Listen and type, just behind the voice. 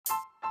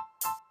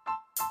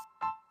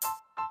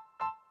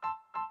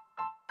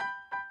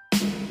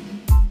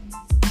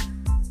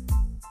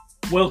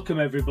Welcome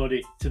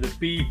everybody to the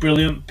Be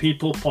Brilliant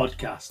People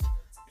podcast.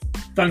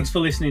 Thanks for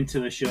listening to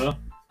the show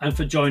and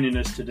for joining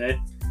us today.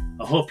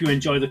 I hope you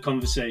enjoy the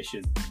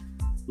conversation.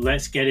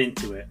 Let's get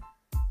into it.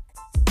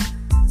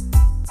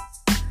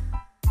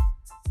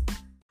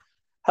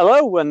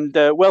 Hello and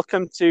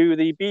welcome to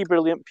the Be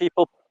Brilliant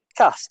People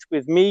podcast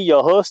with me,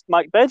 your host,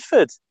 Mike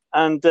Bedford.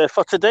 And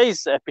for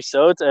today's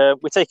episode,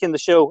 we're taking the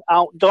show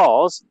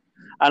outdoors,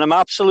 and I'm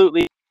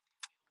absolutely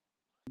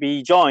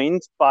be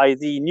joined by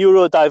the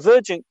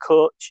neurodivergent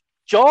coach,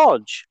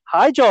 George.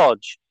 Hi,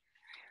 George.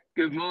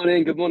 Good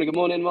morning,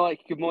 Mike.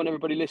 Good morning,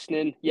 everybody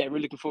listening. Yeah,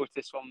 really looking forward to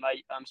this one,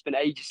 mate. It's been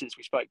ages since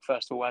we spoke,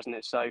 first of all, hasn't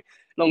it? So,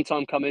 long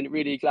time coming.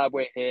 Really glad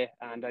we're here.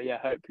 And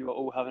hope you are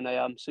all having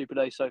a super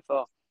day so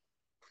far.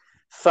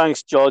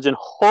 Thanks, George. And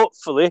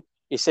hopefully,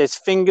 he says,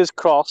 fingers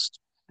crossed,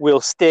 we'll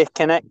stay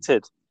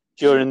connected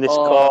during this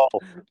call.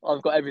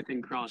 I've got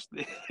everything crossed.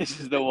 This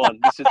is the one.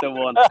 This is the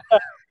one.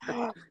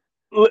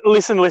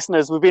 Listen,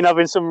 listeners, we've been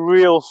having some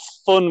real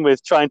fun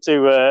with trying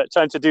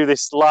to do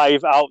this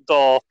live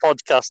outdoor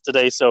podcast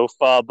today so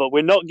far, but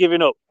we're not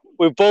giving up.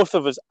 We're both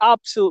of us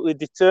absolutely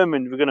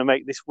determined we're going to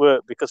make this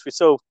work because we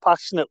so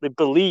passionately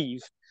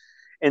believe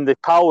in the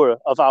power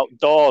of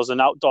outdoors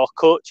and outdoor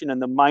coaching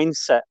and the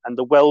mindset and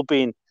the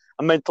well-being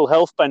and mental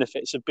health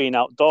benefits of being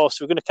outdoors.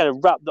 So we're going to kind of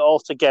wrap that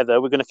all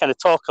together. We're going to kind of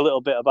talk a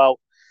little bit about,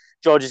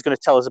 George is going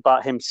to tell us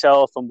about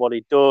himself and what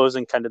he does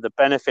and kind of the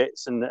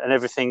benefits and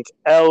everything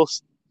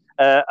else.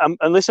 And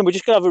listen, we're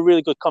just going to have a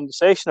really good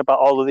conversation about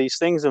all of these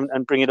things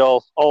and bring it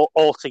all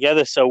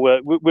together. So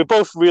we're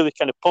both really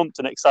kind of pumped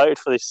and excited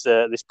for this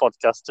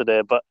podcast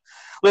today. But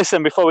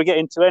listen, before we get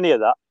into any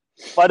of that,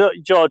 why don't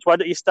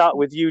you start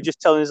with you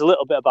just telling us a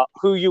little bit about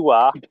who you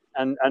are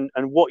and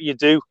what you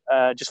do,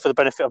 just for the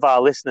benefit of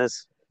our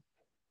listeners.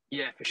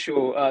 Yeah, for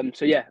sure.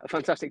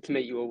 Fantastic to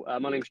meet you all.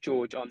 My name's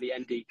George. I'm the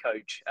ND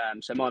coach.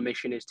 So my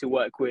mission is to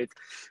work with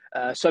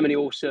so many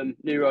awesome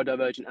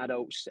neurodivergent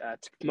adults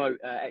to promote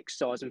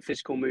exercise and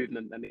physical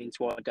movement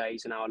into our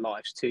days and our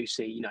lives to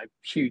see,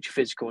 huge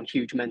physical and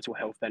huge mental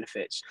health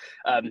benefits.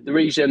 The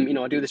reason,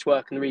 I do this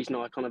work and the reason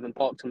I kind of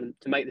embarked on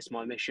to make this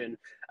my mission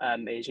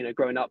is,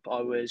 growing up,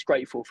 I was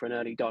grateful for an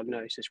early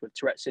diagnosis with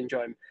Tourette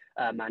syndrome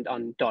and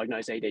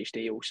undiagnosed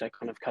ADHD also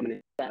kind of coming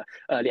in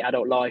early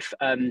adult life.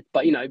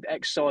 But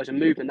exercise and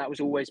movement, that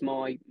was always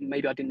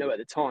maybe I didn't know at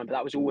the time, but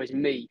that was always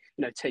me,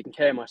 taking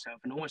care of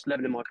myself and almost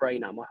leveling my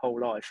brain out my whole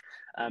life.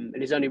 And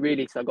it's only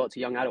really till I got to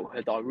young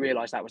adulthood that I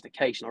realized that was the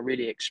case, and I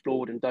really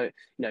explored and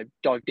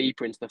dove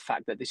deeper into the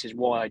fact that this is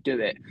why I do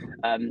it,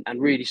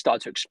 and really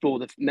started to explore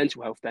the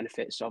mental health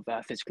benefits of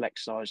physical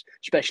exercise,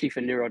 especially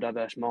for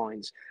neurodiverse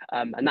minds.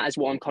 And that is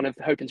what I'm kind of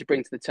hoping to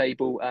bring to the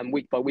table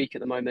week by week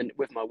at the moment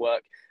with my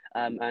work.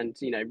 And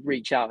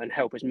reach out and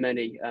help as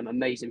many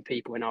amazing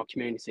people in our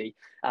community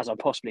as I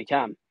possibly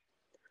can.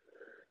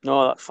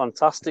 No, that's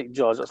fantastic,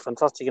 George. That's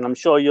fantastic, and I'm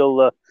sure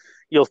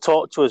you'll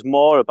talk to us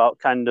more about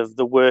kind of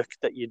the work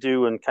that you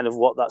do and kind of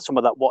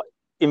what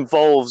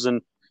involves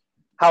and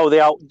how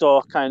the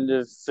outdoor kind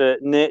of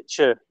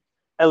nature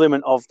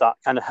element of that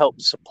kind of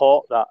helps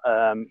support that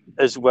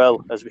as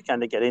well as we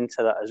kind of get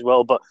into that as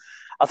well. But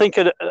I think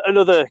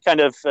another kind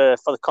of, for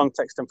the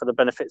context and for the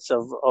benefits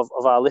of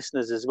our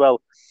listeners as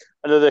well,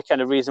 another kind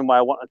of reason why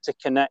I wanted to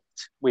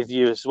connect with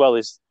you as well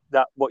is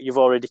that what you've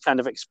already kind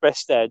of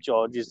expressed there,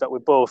 George, is that we're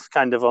both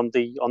kind of on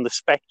the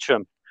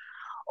spectrum,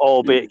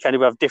 albeit kind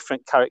of have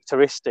different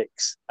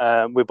characteristics.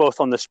 We're both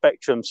on the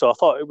spectrum. So I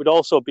thought it would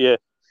also be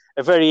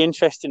a very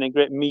interesting and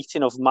great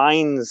meeting of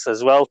minds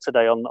as well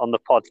today on the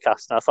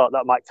podcast. And I thought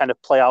that might kind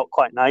of play out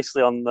quite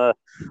nicely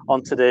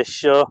on today's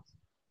show.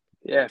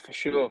 Yeah, for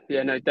sure.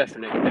 Yeah, no,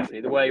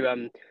 definitely. The way,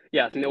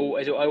 I think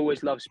I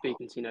always love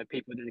speaking to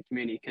people within the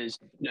community because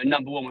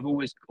number one, we've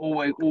always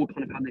all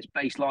kind of had this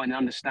baseline and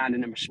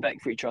understanding and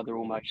respect for each other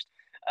almost.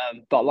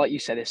 But like you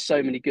said, there's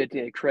so many good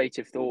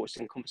creative thoughts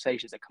and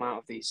conversations that come out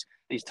of these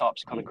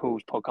types of kind of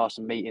calls, podcasts,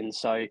 and meetings.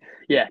 So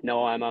yeah,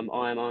 no,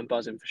 I'm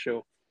buzzing for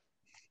sure.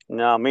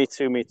 No, me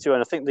too.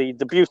 And I think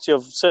the beauty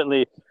of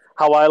certainly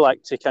how I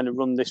like to kind of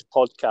run this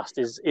podcast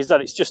is that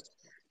it's just.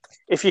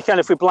 If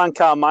we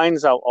blank our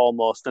minds out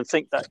almost and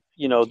think that,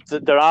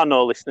 there are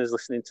no listeners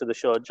listening to the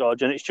show,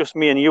 George, and it's just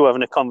me and you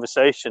having a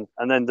conversation,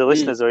 and then the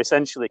listeners are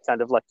essentially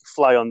kind of like a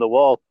fly on the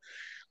wall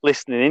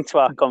listening into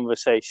our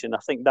conversation, I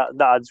think that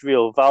adds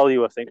real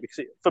value, I think,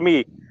 because for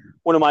me,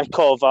 one of my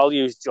core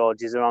values,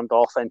 George, is around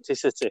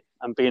authenticity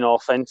and being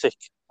authentic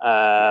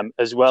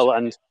as well.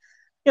 And,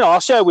 I'll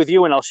share with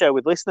you and I'll share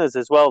with listeners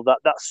as well that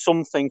that's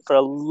something for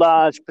a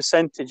large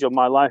percentage of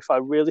my life I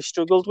really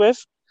struggled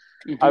with.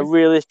 I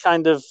really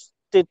kind of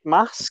did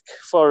mask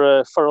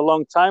for a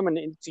long time, and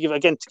to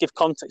give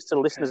context to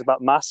the listeners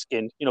about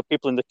masking,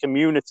 people in the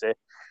community,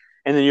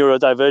 in the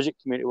neurodivergent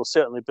community, will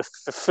certainly be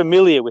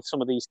familiar with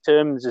some of these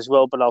terms as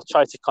well. But I'll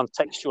try to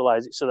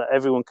contextualize it so that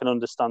everyone can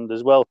understand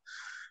as well.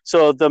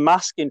 So the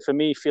masking for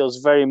me feels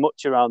very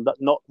much around that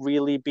not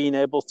really being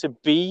able to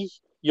be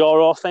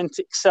your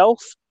authentic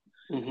self,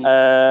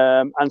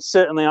 and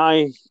certainly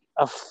I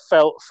I've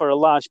felt for a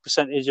large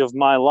percentage of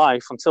my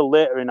life until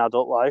later in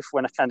adult life,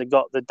 when I kind of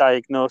got the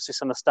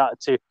diagnosis and I started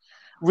to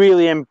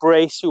really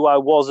embrace who I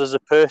was as a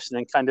person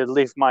and kind of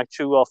live my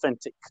true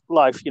authentic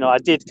life. I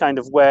did kind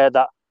of wear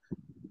that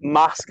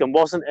mask and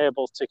wasn't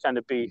able to kind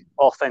of be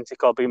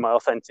authentic or be my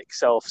authentic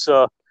self.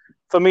 So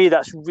for me,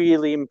 that's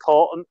really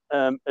important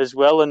as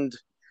well. And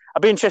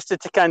I'd be interested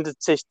to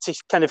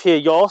kind of hear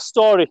your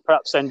story,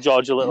 perhaps then,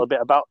 George, a little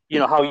bit about,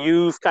 how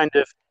you've kind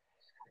of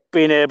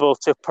been able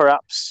to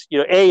perhaps,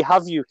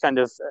 have you kind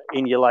of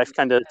in your life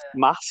kind of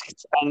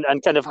masked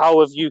and kind of how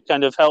have you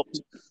kind of helped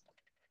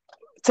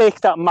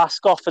take that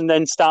mask off and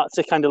then start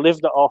to kind of live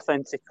that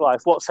authentic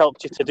life? What's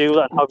helped you to do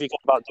that and how have you gone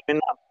about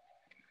doing that?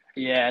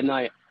 Yeah,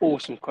 no,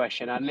 awesome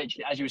question. And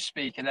literally, as you were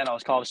speaking, then I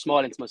was kind of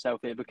smiling to myself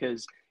here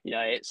because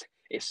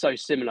it's so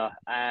similar,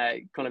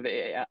 kind of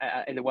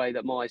in the way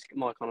that my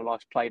kind of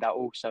life's played out.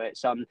 Also,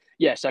 it's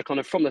so kind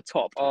of from the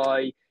top,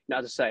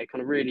 as I say,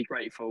 kind of really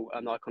grateful,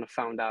 and I kind of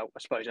found out, I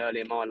suppose,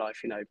 early in my life,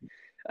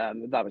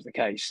 that was the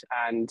case.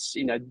 And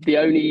the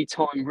only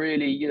time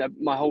really,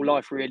 my whole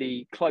life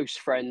really close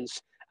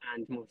friends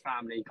and my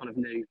family kind of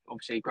knew,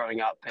 obviously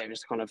growing up, it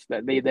was kind of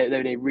they're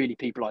the really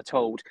people I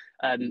told.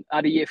 At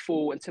a year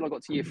 4, until I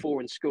got to year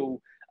 4 in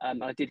school,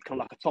 I did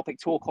kind of like a topic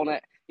talk on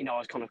it. I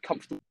was kind of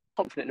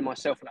confident in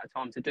myself at that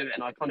time to do it,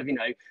 and I kind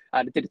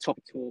of did a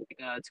topic talk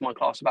to my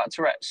class about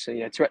Tourette's,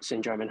 Tourette's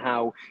syndrome, and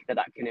how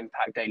that can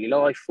impact daily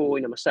life for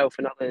myself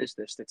and others,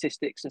 the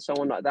statistics and so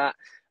on like that.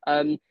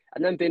 And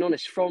then being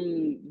honest,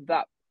 from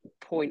that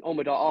point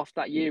onward, after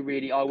that year,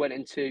 really, I went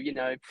into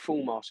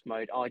full mask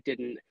mode. I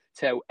didn't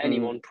tell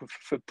anyone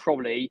for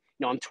probably,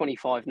 I'm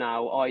 25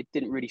 now. I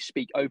didn't really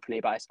speak openly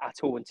about it at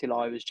all until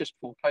I was just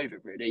before COVID,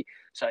 really.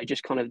 So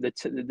just kind of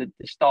the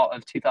start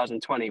of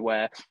 2020,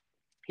 where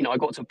I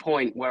got to a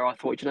point where I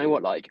thought,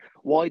 what, like,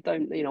 why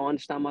don't I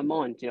understand my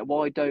mind?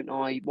 Why don't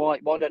I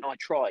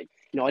try?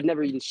 I'd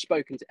never even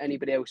spoken to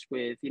anybody else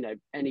with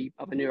any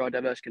other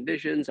neurodiverse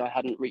conditions. I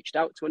hadn't reached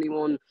out to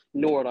anyone,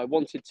 nor had I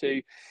wanted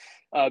to.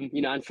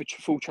 And for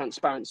full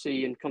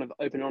transparency and kind of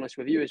open and honest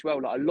with you as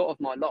well, like a lot of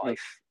my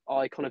life,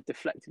 I kind of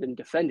deflected and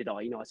defended.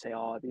 I'd say,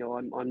 I'm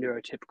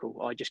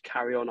neurotypical. I just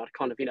carry on. I'd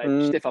kind of,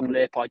 stiff upper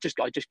lip. I just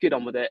get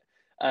on with it.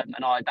 And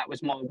that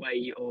was my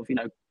way of,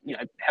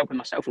 helping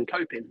myself and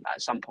coping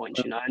at some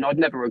points, and I'd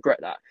never regret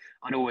that.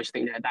 I'd always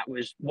think that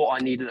was what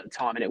I needed at the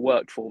time, and it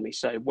worked for me.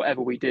 So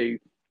whatever we do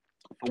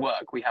for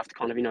work, we have to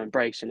kind of,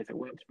 embrace, and if it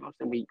works for us,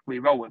 then we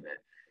roll with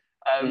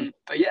it.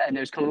 But yeah, and it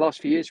was kind of the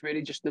last few years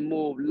really just the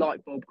more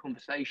light bulb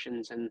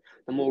conversations and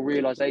the more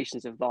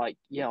realizations of like,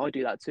 yeah, I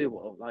do that too.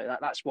 Well, like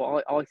that's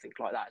what I think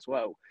like that as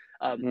well.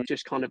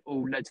 Just kind of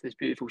all led to this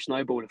beautiful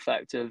snowball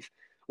effect of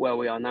where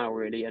we are now,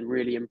 really, and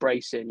really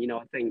embracing.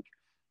 I think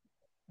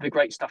the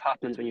great stuff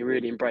happens when you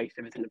really embrace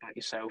everything about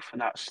yourself,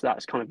 and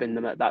that's kind of been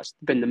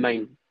the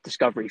main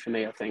discovery for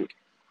me, I think.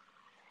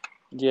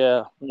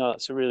 Yeah, no,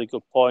 that's a really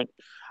good point.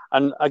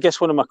 And I guess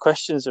one of my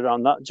questions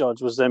around that,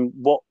 George, was then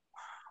what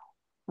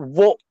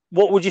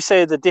would you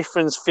say the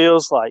difference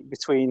feels like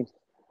between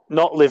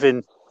not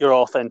living your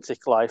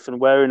authentic life and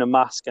wearing a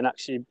mask and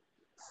actually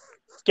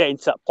getting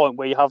to that point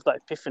where you have that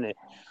epiphany,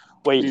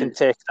 where you can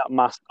take that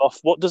mask off?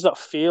 What does that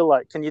feel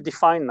like? Can you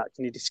define that?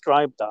 Can you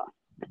describe that?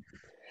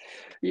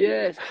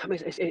 Yeah, I mean,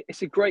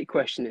 it's a great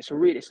question. It's a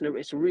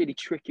really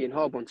tricky and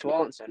hard one to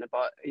answer,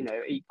 but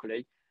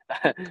equally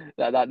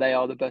that they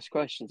are the best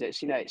questions.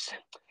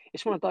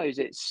 It's one of those.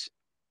 It's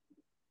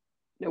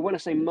when I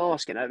say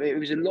masking, it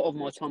was a lot of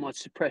my time I'd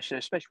suppress,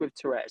 especially with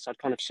Tourette's, I'd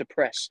kind of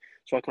suppress,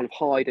 so I kind of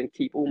hide and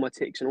keep all my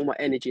tics and all my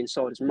energy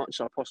inside as much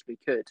as I possibly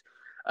could.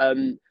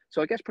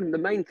 So I guess probably the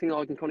main thing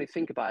I can kind of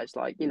think about is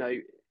like,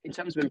 in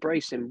terms of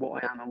embracing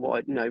what I am and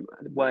what the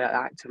way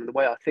I act and the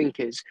way I think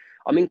is,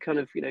 I'm in kind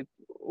of,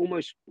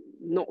 almost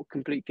not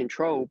complete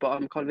control, but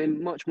I'm kind of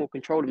in much more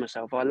control of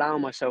myself. I allow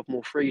myself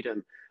more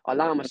freedom. I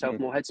allow myself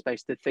more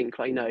headspace to think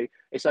like,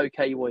 it's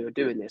okay while you're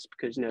doing this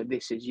because,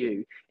 this is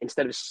you,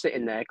 instead of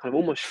sitting there kind of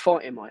almost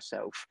fighting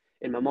myself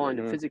in my mind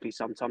and physically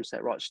sometimes say,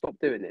 right, stop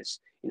doing this,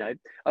 and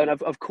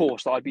of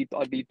course I'd be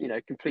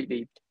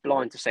completely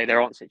blind to say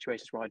there aren't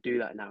situations where I do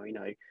that now.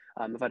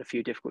 I've had a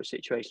few difficult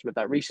situations with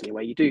that recently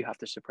where you do have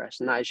to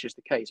suppress, and that is just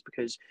the case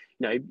because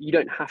you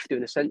don't have to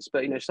in a sense,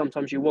 but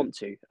sometimes you want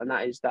to, and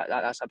that's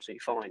absolutely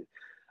fine.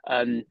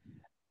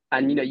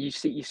 And you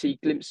see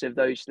glimpses of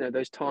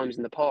those times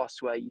in the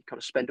past where you kind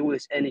of spend all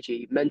this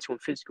energy, mental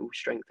and physical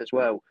strength as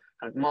well,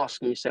 kind of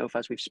masking yourself,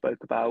 as we've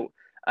spoke about,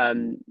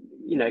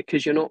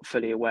 because you're not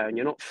fully aware and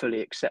you're not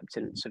fully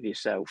acceptance of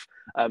yourself.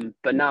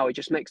 But now it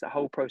just makes that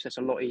whole process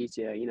a lot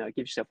easier. It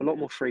gives yourself a lot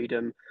more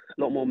freedom,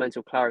 a lot more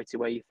mental clarity,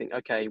 where you think,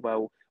 okay,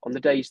 well, on the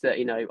days that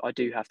I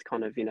do have to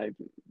kind of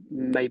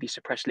maybe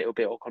suppress a little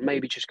bit or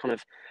maybe just kind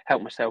of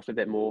help myself a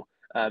bit more.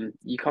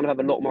 You kind of have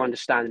a lot more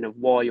understanding of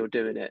why you're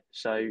doing it.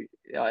 So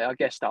I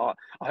guess that I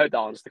hope that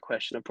answers the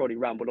question. I've probably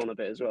rambled on a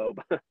bit as well.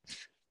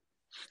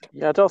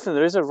 Yeah, I don't think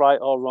there is a right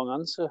or wrong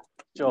answer,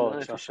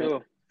 George. No, for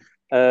sure.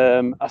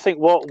 I think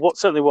what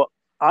certainly what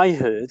I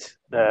heard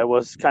there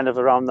was kind of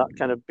around that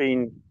kind of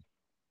being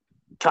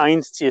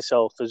kind to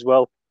yourself as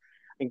well.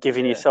 and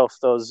giving yourself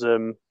those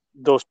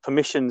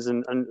permissions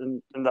and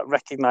that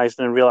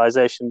recognising and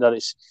realisation that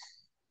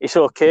it's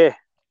okay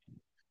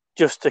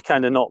just to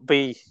kind of not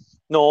be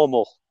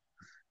normal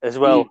as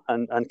well,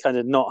 and kind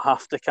of not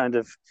have to kind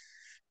of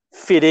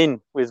fit in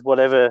with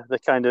whatever the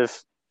kind of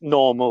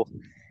normal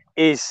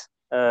is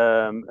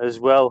as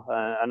well.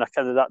 And I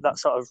kind of that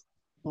sort of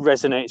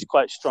resonates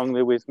quite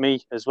strongly with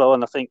me as well.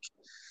 And I think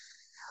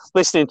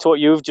listening to what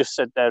you've just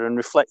said there and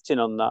reflecting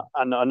on that,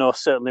 and I know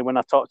certainly when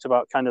I talked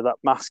about kind of that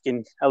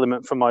masking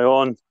element from my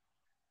own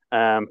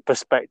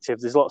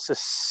perspective, there's lots of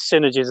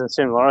synergies and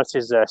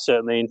similarities there,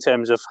 certainly in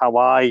terms of how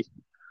I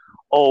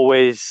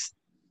always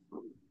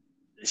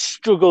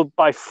struggled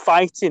by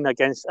fighting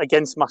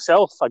against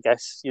myself, I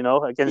guess,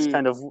 against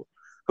kind of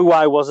who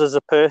I was as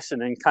a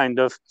person, and kind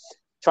of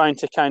trying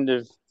to kind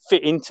of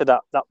fit into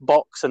that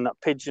box and that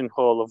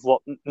pigeonhole of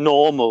what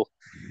normal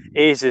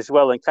is as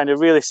well, and kind of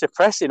really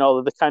suppressing all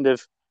of the kind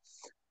of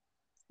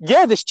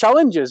there's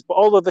challenges, but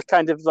all of the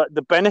kind of like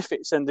the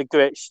benefits and the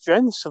great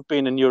strengths of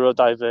being a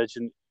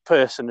neurodivergent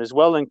person as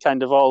well, and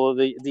kind of all of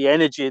the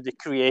energy, the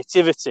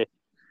creativity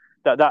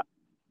that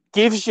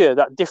gives you,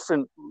 that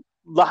different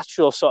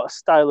lateral sort of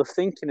style of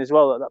thinking as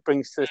well that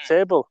brings to the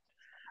table,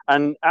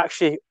 and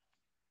actually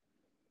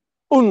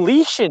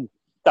unleashing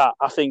that,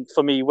 I think,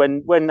 for me,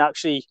 when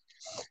actually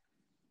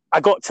I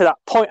got to that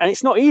point, and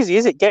it's not easy,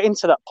 is it? Getting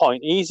to that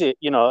point, easy,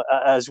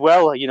 as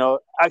well.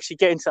 Actually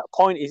getting to that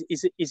point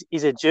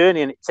is a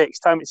journey, and it takes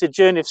time. It's a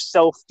journey of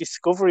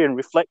self-discovery and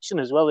reflection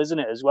as well, isn't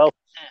it? As well,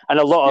 and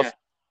a lot of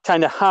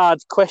kind of hard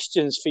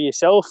questions for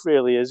yourself,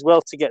 really, as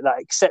well, to get that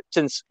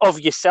acceptance of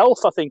yourself,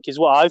 I think, is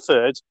what I've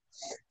heard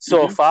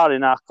so far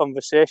in our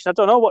conversation. I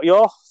don't know what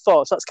your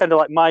thoughts. That's kind of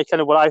like my kind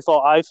of what I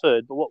thought I've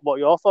heard, but what are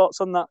your thoughts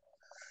on that?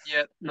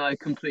 Yeah, no,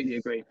 completely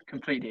agree.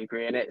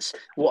 And it's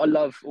what I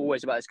love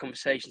always about these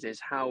conversations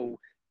is how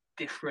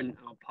different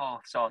our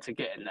paths are to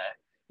getting there.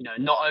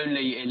 Not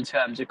only in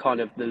terms of kind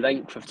of the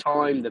length of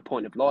time, the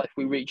point of life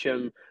we reach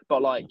them,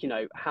 but like,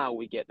 how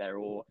we get there,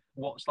 or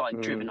what's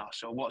like driven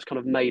us, or what's kind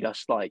of made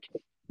us like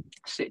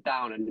sit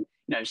down. And,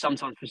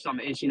 sometimes for some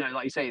it is,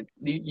 like you say,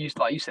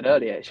 like you said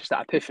earlier, it's just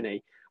that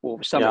epiphany, or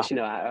for some it's,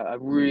 a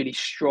really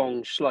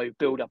strong, slow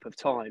build up of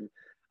time.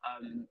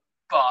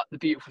 But the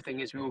beautiful thing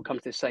is we all come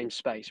to the same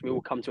space. We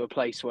all come to a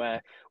place where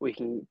we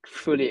can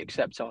fully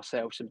accept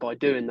ourselves. And by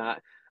doing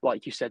that,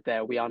 like you said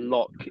there, we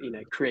unlock,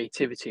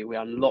 creativity, we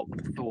unlock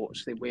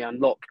thoughts, we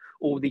unlock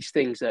all these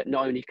things that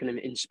not only can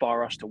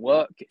inspire us to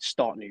work,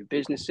 start new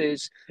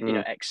businesses,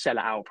 excel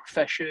at our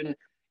profession.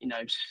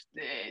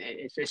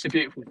 It's a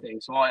beautiful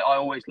thing. So I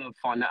always love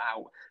finding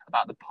out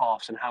about the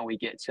paths and how we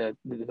get to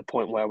the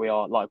point where we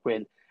are, like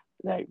we're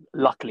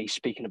luckily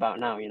speaking about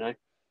now,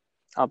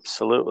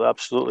 Absolutely,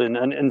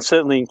 and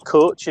certainly in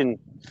coaching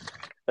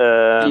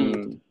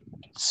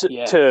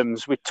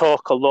terms, we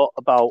talk a lot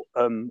about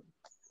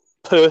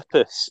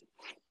purpose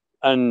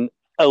and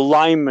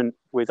alignment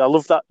with. I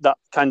love that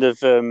kind of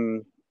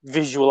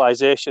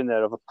visualization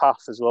there of a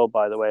path as well.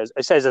 By the way,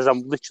 it says as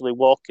I'm literally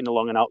walking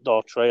along an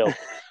outdoor trail.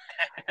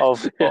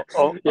 It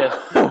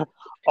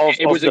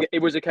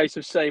was a case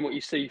of saying what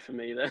you see for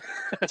me there.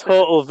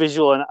 Total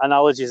visual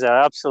analogies there.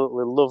 I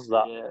absolutely love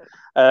that.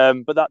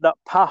 But that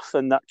path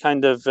and that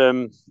kind of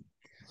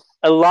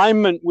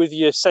alignment with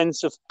your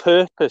sense of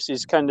purpose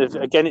is kind of,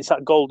 again, it's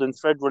that golden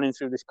thread running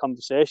through this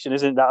conversation,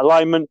 isn't it? That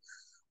alignment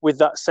with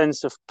that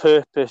sense of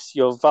purpose,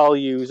 your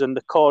values, and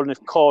the core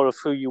of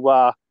who you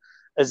are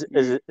as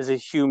a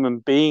human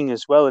being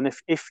as well. And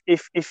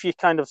if you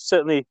kind of,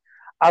 certainly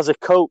as a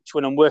coach,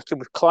 when I'm working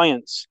with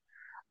clients,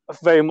 I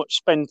very much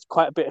spend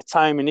quite a bit of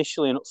time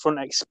initially and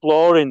upfront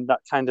exploring that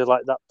kind of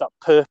like that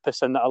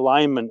purpose and that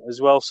alignment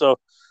as well. So,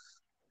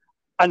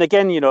 and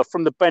again,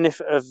 from the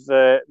benefit of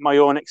my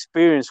own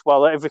experience,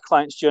 while every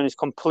client's journey is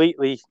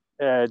completely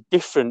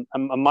different,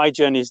 and my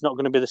journey is not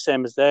going to be the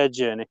same as their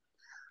journey,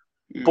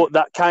 but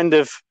that kind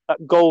of that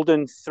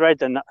golden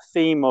thread and that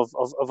theme of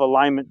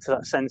alignment to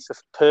that sense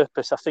of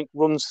purpose, I think,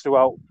 runs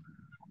throughout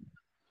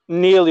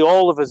nearly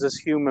all of us as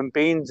human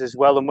beings as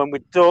well. And when we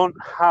don't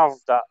have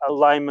that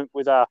alignment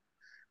with our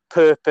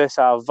purpose,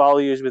 our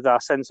values, with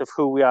our sense of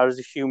who we are as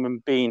a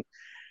human being,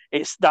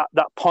 it's that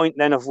point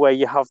then of where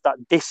you have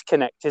that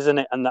disconnect, isn't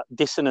it? And that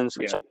dissonance,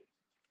 which I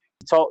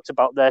talked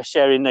about there,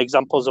 sharing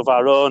examples of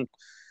our own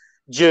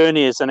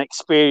journeys and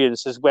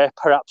experiences where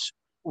perhaps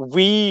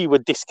we were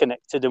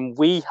disconnected and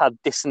we had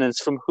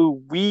dissonance from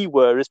who we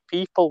were as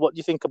people. What do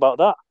you think about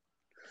that?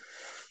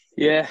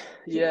 Yeah,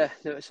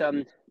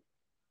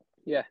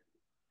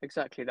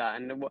 exactly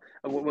that. And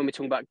when we're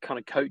talking about kind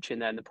of coaching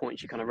there, and the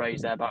points you kind of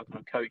raised there about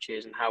kind of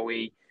coaches and how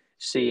we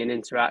see and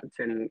interact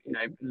and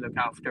look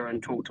after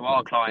and talk to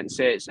our clients,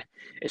 it's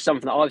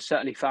something that I've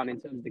certainly found in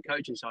terms of the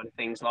coaching side of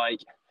things, like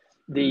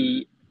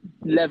the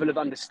level of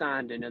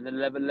understanding and the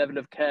level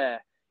of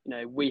care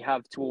we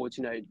have towards,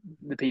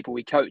 the people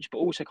we coach, but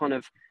also kind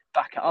of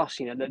back at us,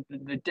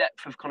 the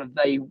depth of kind of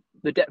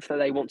the depth that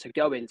they want to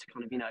go into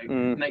kind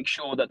of, make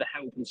sure that the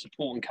help and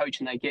support and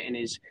coaching they're getting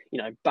is,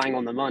 bang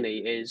on the money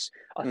is,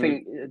 I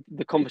think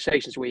the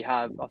conversations we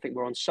have, I think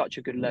we're on such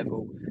a good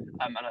level.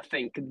 And I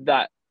think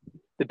that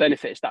the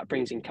benefits that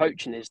brings in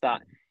coaching is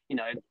that,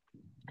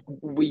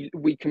 we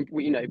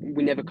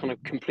never kind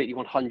of completely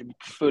 100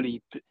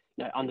 fully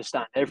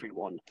understand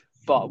everyone,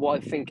 but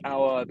what I think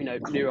our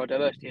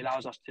neurodiversity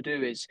allows us to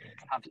do is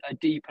have a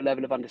deeper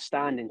level of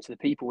understanding to the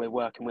people we're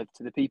working with,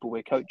 to the people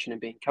we're coaching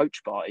and being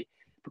coached by,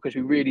 because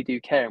we really do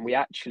care, and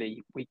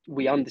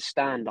we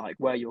understand like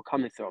where you're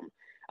coming from.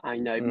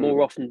 And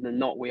more often than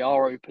not, we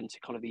are open to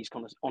kind of these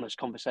kind of honest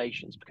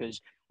conversations, because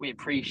we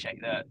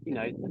appreciate that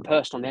the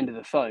person on the end of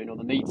the phone or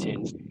the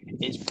meeting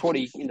is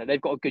probably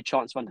they've got a good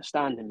chance of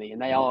understanding me,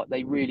 and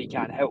they really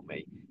can help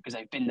me because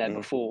they've been there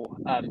before.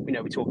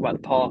 We talk about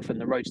the path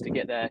and the roads to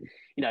get there.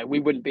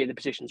 We wouldn't be in the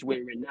positions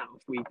we're in now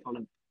if we kind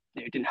of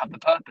didn't have the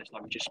purpose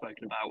like we've just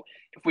spoken about.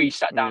 If we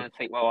sat down and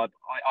think, well,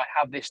 I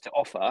have this to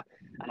offer,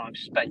 and I've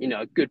spent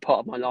a good part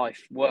of my life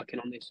working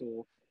on this,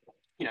 or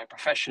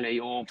professionally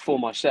or for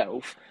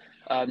myself,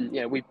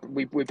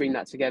 we bring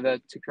that together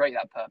to create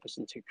that purpose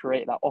and to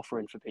create that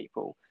offering for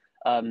people.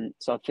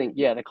 So I think,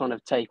 the kind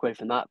of takeaway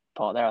from that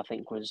part there, I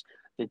think, was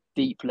the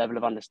deep level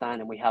of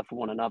understanding we have for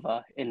one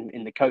another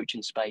in the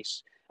coaching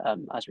space.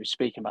 As we're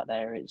speaking about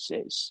there,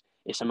 it's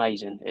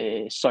amazing.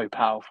 It's so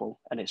powerful,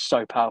 and it's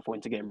so powerful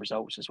into getting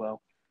results as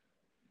well.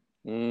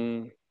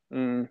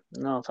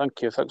 No,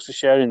 thank you. Thanks for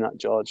sharing that,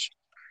 George.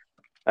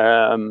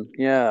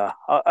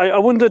 I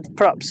wondered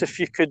perhaps if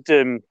you could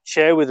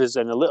share with us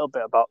then a little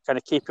bit about kind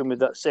of keeping with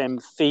that same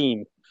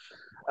theme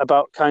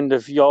about kind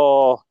of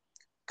your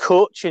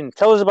coaching.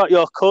 Tell us about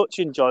your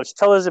coaching, George.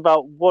 Tell us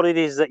about what it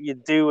is that you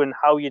do and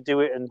how you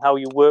do it and how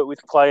you work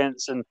with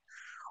clients and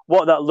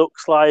what that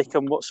looks like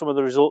and what some of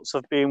the results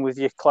have been with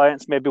your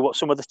clients, maybe what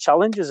some of the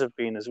challenges have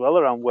been as well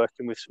around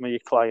working with some of your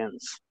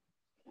clients.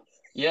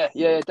 Yeah,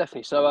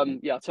 definitely. So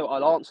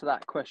I'll answer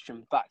that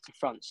question back to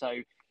front. So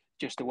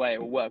just the way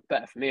it will work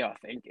better for me, I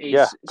think.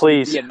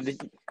 Please.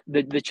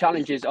 The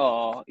challenges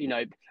are,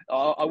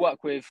 I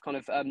work with kind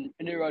of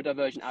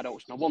neurodivergent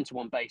adults on a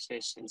one-to-one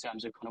basis in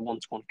terms of kind of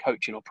one-to-one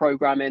coaching or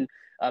programming,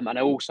 and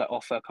I also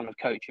offer kind of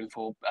coaching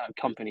for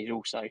companies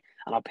also,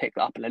 and I'll pick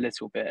that up in a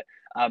little bit.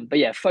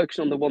 But focus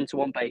on the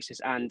one-to-one basis,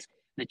 and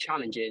the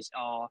challenges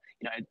are,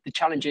 the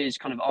challenges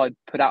kind of I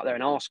put out there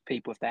and ask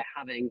people if they're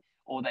having,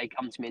 or they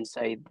come to me and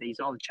say,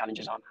 these are the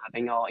challenges I'm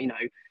having, are,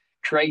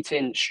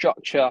 creating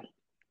structure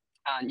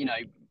and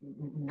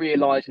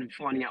realizing and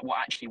finding out what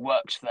actually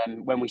works for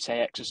them when we say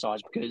exercise,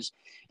 because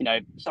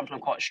something I'm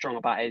quite strong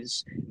about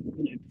is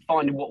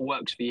finding what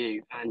works for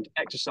you, and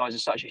exercise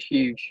is such a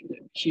huge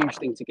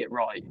thing to get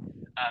right,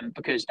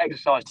 because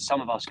exercise to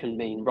some of us can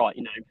mean go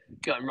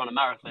and run a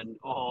marathon,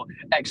 or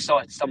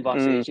exercise to some of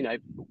us is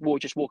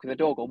just walking the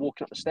dog or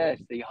walking up the stairs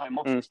to your home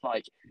office.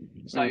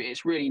 So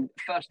it's really,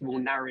 first of all,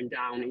 narrowing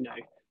down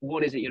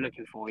what is it you're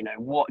looking for?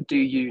 What do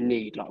you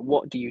need? Like,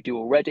 what do you do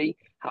already?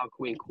 How can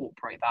we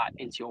incorporate that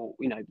into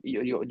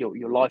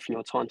your life and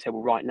your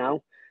timetable right now?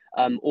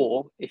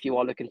 Or if you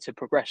are looking to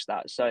progress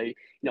that. So,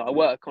 I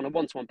work on a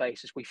one-to-one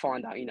basis. We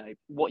find out,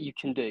 what you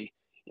can do,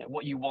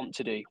 what you want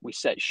to do. We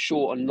set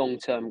short and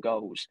long-term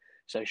goals.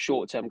 So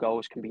short-term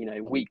goals can be,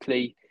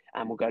 weekly,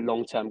 and we'll go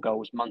long-term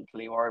goals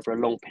monthly or over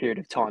a long period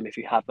of time if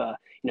you have a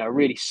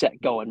really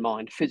set goal in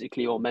mind,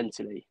 physically or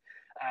mentally.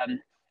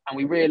 And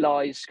we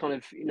realize kind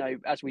of,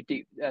 as we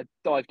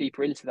dive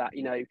deeper into that,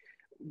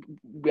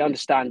 we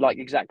understand like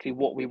exactly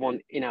what we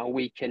want in our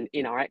week and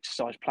in our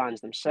exercise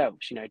plans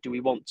themselves. Do we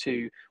want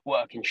to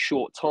work in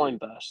short time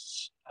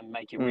bursts and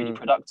make it really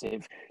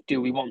productive?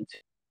 Do we want to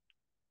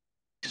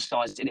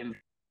exercise in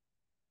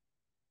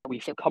we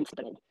feel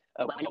confident in?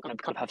 We're not going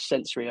to kind of have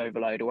sensory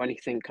overload or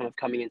anything kind of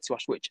coming into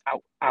us which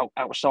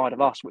outside of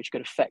us, which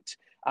could affect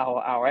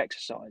our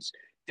exercise.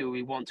 Do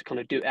we want to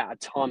kind of do it at a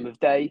time of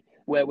day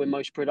where we're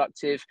most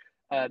productive?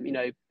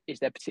 Is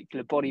there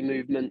particular body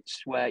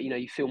movements where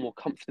you feel more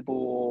comfortable,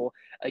 or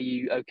are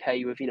you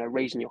okay with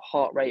raising your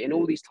heart rate? And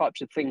all these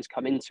types of things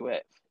come into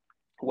it,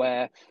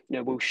 where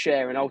we'll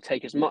share, and I'll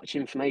take as much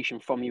information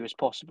from you as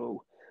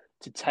possible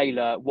to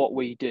tailor what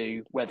we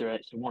do, whether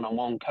it's a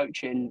one-on-one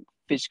coaching,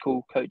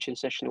 physical coaching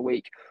session a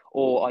week,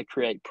 or I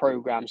create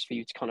programs for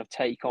you to kind of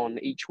take on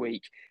each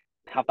week,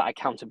 have that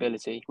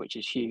accountability, which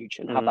is huge,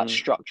 and have that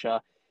structure.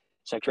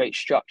 So create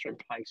structure in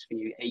place for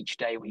you each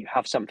day where you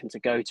have something to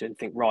go to and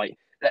think, right,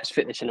 let's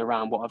fit this in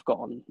around what I've got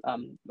on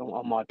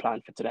my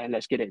plan for today, and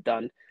let's get it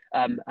done.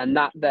 And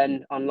that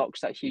then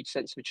unlocks that huge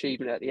sense of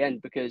achievement at the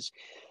end, because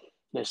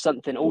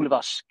something all of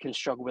us can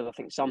struggle with, I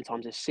think,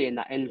 sometimes, is seeing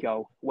that end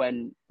goal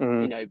when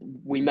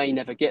we may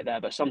never get there,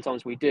 but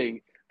sometimes we do.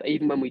 But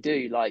even when we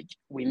do, like,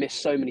 we miss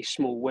so many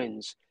small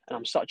wins. And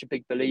I'm such a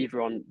big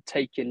believer on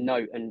taking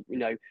note and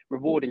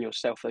rewarding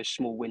yourself those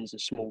small wins and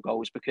small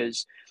goals,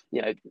 because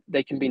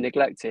they can be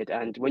neglected.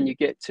 And when you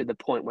get to the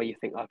point where you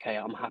think, okay,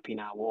 I'm happy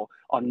now, or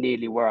I'm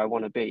nearly where I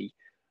want to be,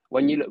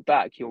 when you look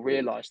back, you'll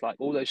realize like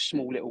all those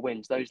small little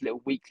wins, those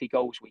little weekly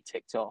goals we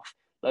ticked off,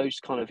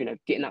 those kind of,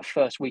 getting that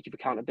first week of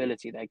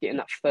accountability there, getting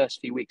that first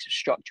few weeks of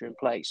structure in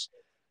place.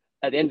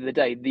 At the end of the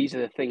day, these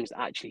are the things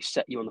that actually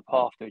set you on the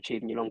path to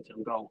achieving your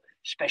long-term goal,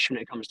 especially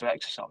when it comes to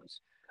exercise.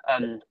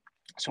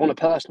 So on a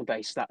personal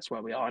basis, that's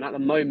where we are. And at the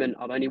moment,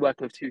 I'm only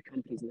working with 2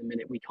 companies in the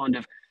minute.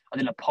 I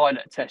did a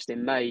pilot test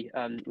in May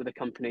with a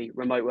company,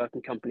 remote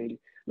working company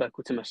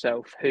local to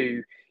myself,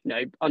 who,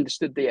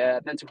 understood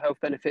the mental health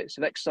benefits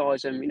of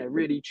exercise and,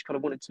 really just kind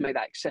of wanted to make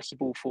that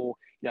accessible for,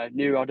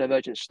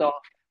 neurodivergent staff,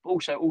 but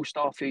also all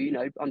staff who,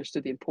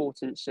 understood the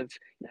importance of,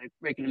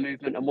 regular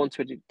movement and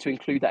wanted to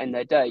include that in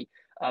their day.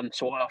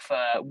 So I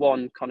offer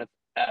one kind of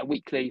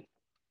weekly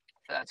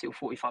 30 or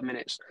 45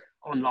 minutes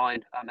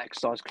online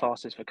exercise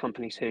classes for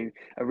companies who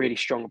are really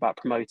strong about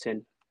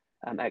promoting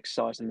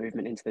exercise and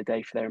movement into the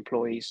day for their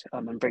employees,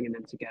 and bringing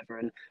them together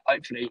and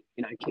hopefully,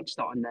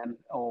 kickstarting them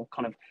or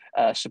kind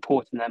of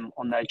supporting them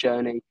on their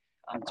journey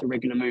to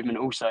regular movement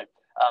also.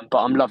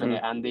 But I'm loving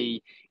it, and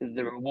the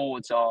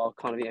rewards are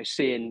kind of,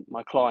 seeing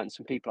my clients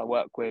and people I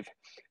work with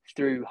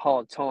through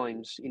hard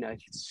times,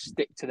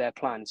 stick to their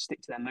plan,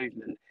 stick to their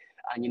movement.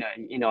 And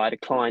I had a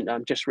client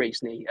just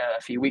recently,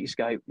 a few weeks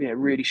ago,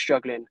 really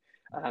struggling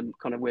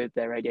kind of with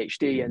their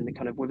ADHD and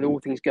kind of with all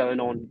things going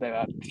on. There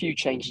are a few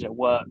changes at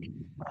work.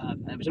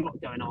 There was a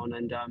lot going on,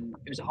 and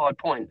it was a hard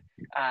point.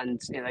 And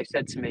they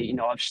said to me,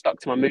 I've stuck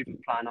to my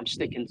movement plan. I'm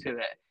sticking to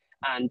it.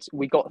 And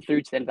we got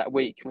through to the end of that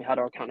week, and we had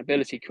our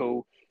accountability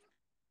call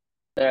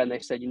there, and they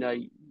said, you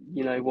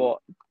know what,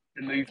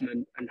 the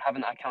movement and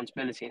having that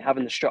accountability and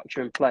having the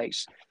structure in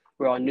place,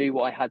 where I knew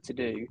what I had to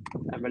do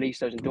and release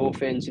those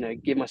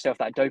endorphins, give myself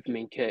that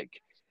dopamine kick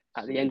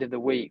at the end of the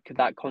week,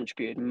 that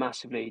contributed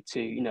massively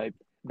to,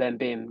 them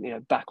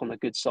being, back on the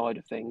good side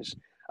of things.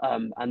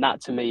 And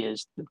that to me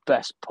is the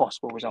best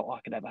possible result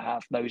I could ever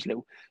have. Those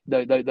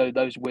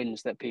those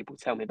wins that people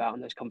tell me about in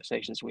those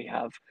conversations we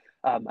have.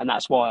 And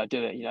that's why I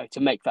do it,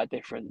 to make that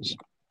difference.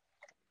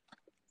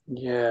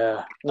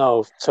 Yeah,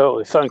 no,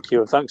 totally. Thank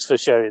you. Thanks for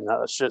sharing that.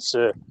 That's just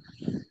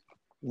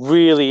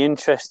really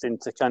interesting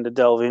to kind of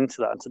delve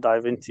into that and to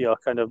dive into your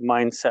kind of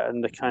mindset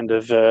and the kind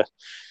of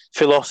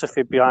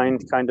philosophy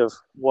behind kind of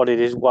what it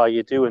is, why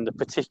you do, and the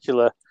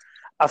particular.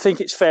 I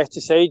think it's fair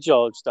to say,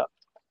 George, that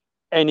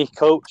any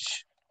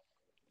coach,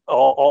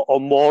 or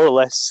more or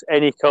less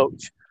any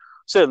coach,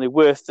 certainly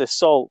worth the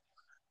salt,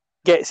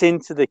 gets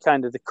into the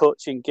kind of the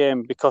coaching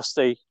game because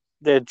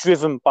they're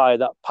driven by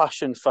that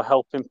passion for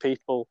helping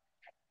people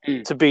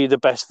to be the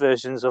best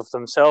versions of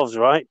themselves,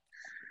 right?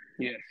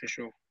 Yeah, for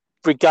sure.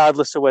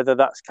 Regardless of whether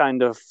that's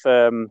kind of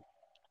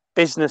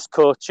business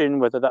coaching,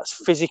 whether that's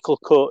physical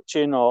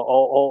coaching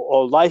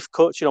or life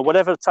coaching or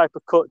whatever type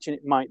of coaching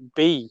it might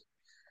be,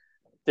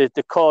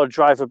 the core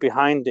driver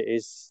behind it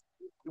is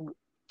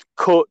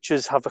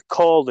coaches have a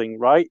calling,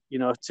 right?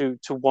 To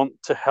want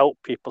to help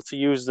people, to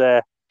use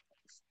their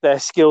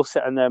skill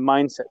set and their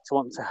mindset to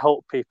want to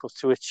help people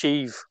to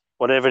achieve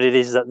whatever it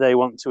is that they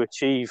want to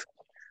achieve.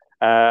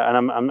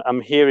 And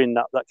I'm hearing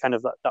that kind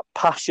of that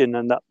passion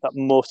and that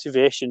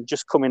motivation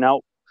just coming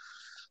out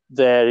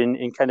there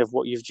in kind of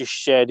what you've just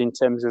shared in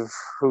terms of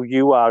who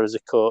you are as a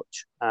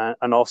coach,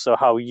 and also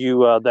how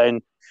you are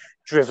then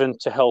driven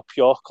to help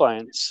your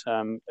clients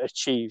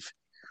achieve,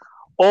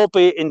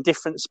 albeit in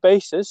different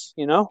spaces,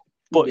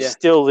 but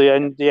still the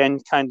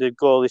end kind of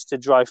goal is to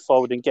drive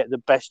forward and get the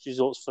best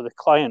results for the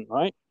client,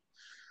 right?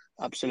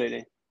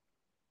 Absolutely.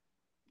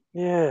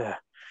 Yeah.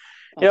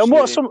 Absolutely. Yeah. And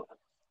what some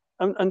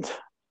and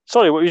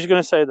sorry, what were you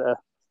going to say there?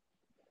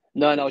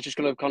 No, I was just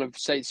going to kind of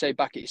say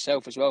back at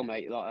yourself as well,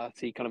 mate. Like, I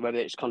see kind of whether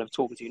it's kind of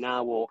talking to you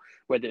now or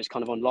whether it's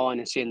kind of online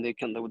and seeing the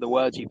kind of the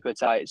words you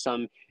put out. It's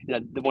one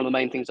of the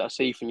main things that I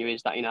see from you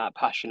is that that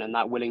passion and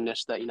that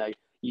willingness that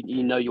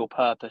you know your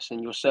purpose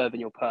and you're serving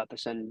your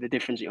purpose, and the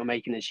difference that you're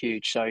making is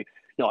huge. So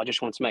I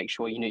just want to make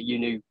sure you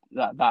knew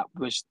that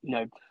was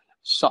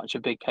such a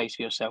big case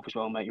for yourself as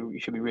well, mate. You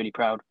should be really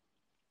proud.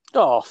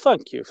 Oh,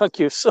 thank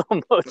you so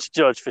much,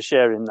 George, for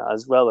sharing that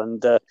as well.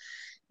 And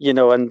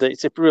and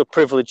it's a real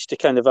privilege to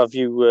kind of have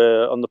you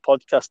on the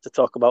podcast to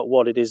talk about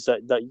what it is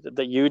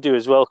that you do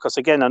as well. Because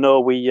again, I know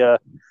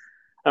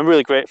I'm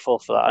really grateful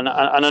for that, and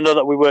I know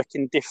that we work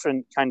in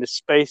different kind of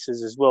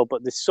spaces as well.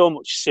 But there's so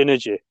much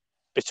synergy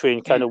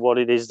between kind of what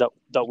it is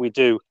that we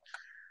do,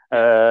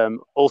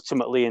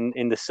 ultimately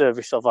in the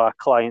service of our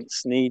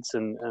clients' needs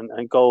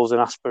and goals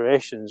and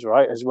aspirations,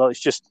 right? As well,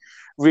 it's just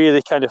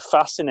really kind of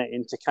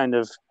fascinating to kind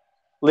of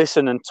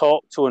listen and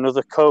talk to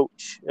another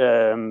coach,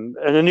 and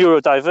a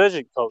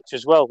neurodivergent coach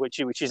as well, which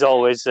is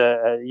always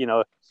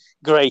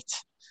great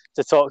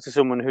to talk to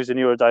someone who's a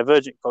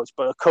neurodivergent coach,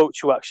 but a coach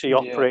who actually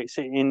operates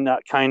in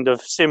that kind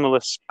of similar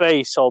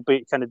space,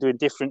 albeit kind of doing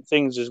different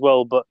things as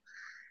well, but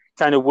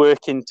kind of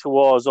working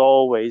towards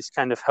always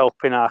kind of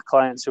helping our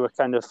clients who are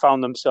kind of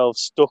found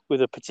themselves stuck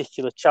with a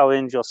particular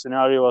challenge or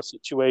scenario or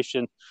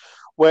situation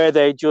where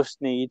they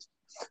just need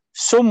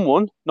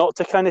someone, not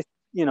to kind of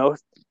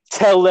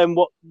tell them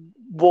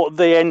what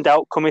the end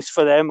outcome is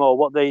for them or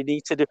what they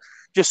need to do.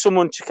 Just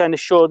someone to kind of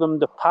show them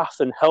the path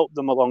and help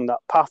them along that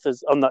path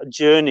on that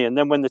journey. And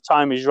then when the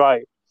time is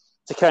right,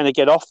 to kind of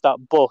get off that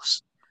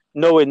bus,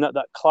 knowing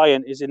that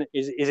client is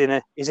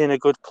in a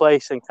good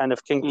place and kind of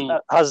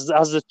has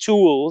the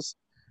tools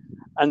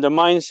and the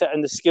mindset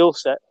and the skill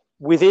set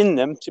within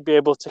them to be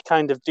able to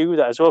kind of do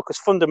that as well. Because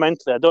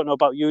fundamentally, I don't know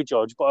about you,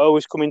 George, but I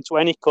always come into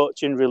any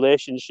coaching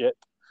relationship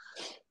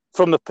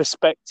from a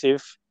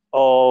perspective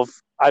of,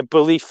 I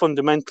believe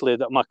fundamentally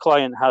that my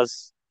client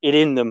has it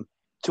in them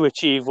to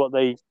achieve what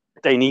they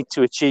need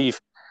to achieve.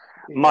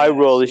 My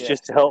role is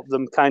just to help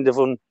them kind of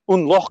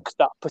unlock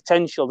that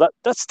potential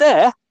that's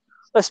there.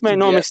 Let's make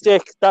no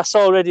mistake, that's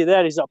already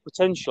there, is that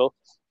potential.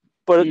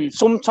 But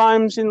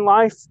sometimes in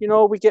life, you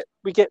know, we get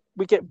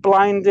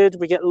blinded,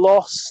 we get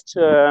lost.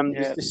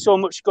 There's so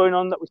much going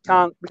on that we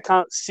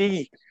can't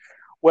see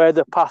where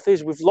the path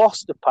is. We've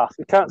lost the path.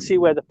 We can't see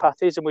where the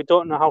path is, and we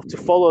don't know how to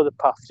follow the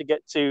path to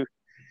get to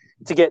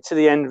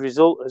the end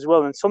result as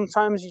well. And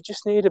sometimes you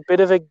just need a bit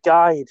of a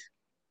guide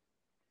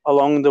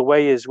along the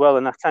way as well.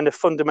 And I kind of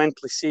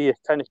fundamentally see a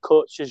kind of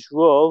coach's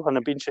role, and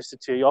I'd be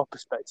interested to your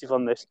perspective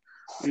on this,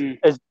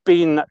 as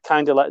being that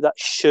kind of like that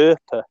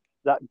Sherpa,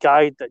 that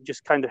guide that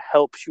just kind of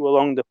helps you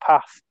along the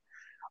path.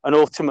 And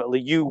ultimately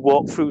you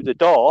walk through the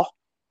door,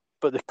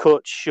 but the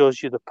coach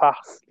shows you the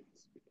path.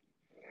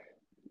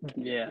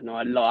 Yeah, no,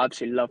 I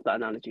absolutely love that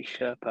analogy,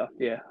 Sherpa.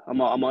 Yeah, I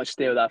might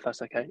steal that if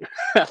that's okay.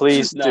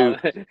 Please do.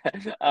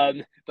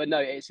 But no,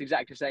 it's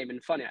exactly the same.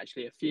 And funny,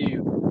 actually, I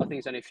think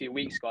it's only a few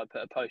weeks ago, I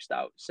put a post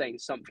out saying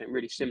something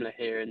really similar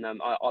here. And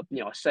I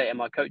say it in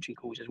my coaching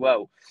calls as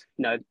well.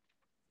 You know,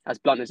 as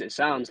blunt as it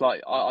sounds,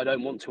 like I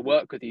don't want to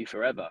work with you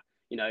forever.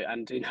 You know,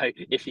 and you know,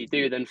 if you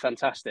do, then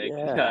fantastic.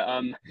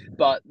 Yeah.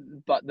 But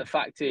the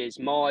fact is,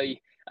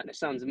 and it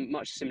sounds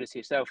much similar to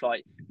yourself,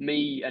 like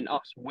me and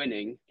us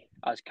winning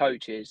as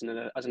coaches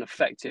and as an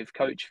effective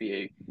coach for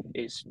you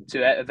is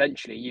to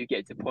eventually you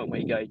get to the point where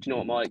you go, do you know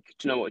what, Mike?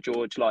 Do you know what,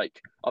 George?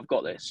 Like, I've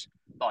got this.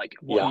 Like,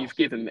 what you've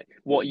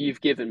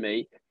given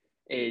me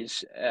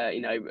is,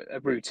 a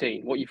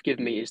routine. What you've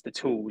given me is the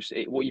tools.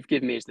 What you've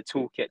given me is the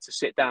toolkit to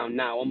sit down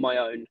now on my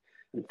own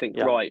and think,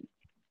 right,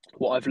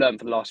 what I've learned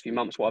for the last few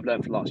months, what I've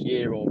learned for the last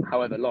year or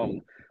however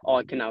long,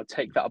 I can now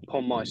take that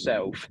upon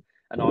myself.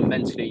 And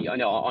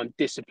I'm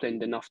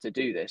disciplined enough to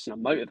do this, and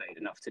I'm motivated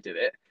enough to do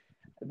it,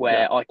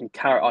 where I can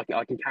carry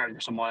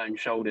this on my own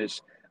shoulders,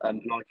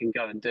 and I can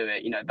go and do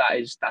it. You know,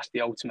 that's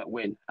the ultimate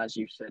win, as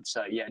you said.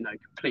 So yeah, no,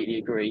 completely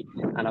agree.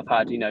 And I've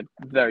had,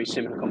 very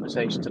similar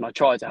conversations, and I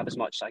try to have as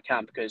much as I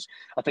can, because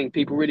I think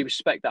people really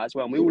respect that as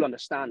well. And we all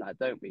understand that,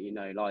 don't we?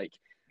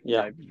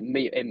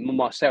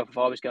 Myself, if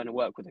I was going to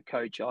work with a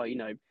coach,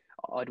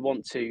 I'd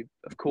want to,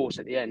 of course,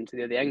 at the end,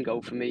 the end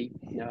goal for me,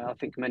 I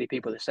think many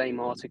people are the same,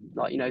 are to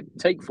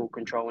take full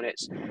control. And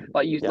it's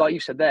like you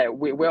said there,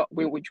 we want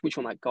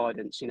that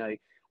guidance.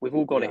 We've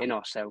all got it in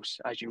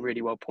ourselves, as you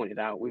really well pointed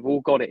out. We've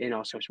all got it in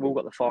ourselves. We've all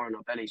got the fire in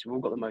our bellies. We've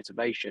all got the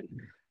motivation.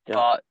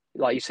 But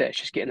like you said, it's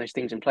just getting those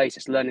things in place.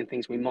 It's learning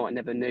things we might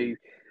never knew,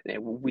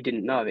 we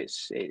didn't know.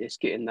 It's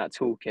getting that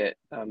toolkit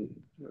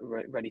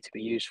ready to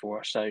be used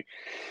for us. So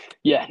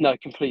yeah, no,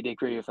 completely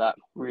agree with that.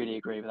 Really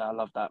agree with that. I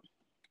love that.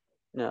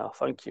 Yeah,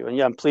 thank you.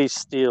 And please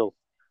steal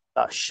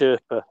that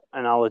Sherpa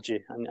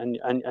analogy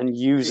and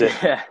use it.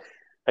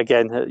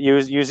 Again,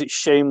 use it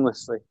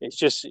shamelessly. It's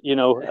just,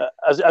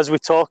 as we're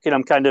talking,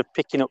 I'm kind of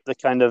picking up the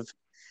kind of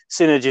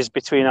synergies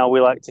between how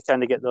we like to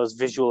kind of get those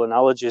visual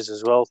analogies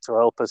as well to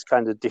help us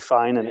kind of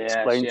define and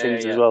explain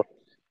things as well.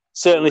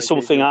 Certainly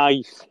something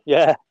I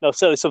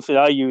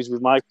use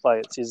with my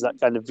clients is that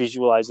kind of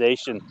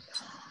visualization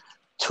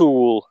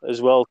tool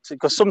as well,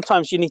 because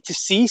sometimes you need to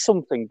see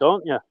something,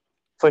 don't you,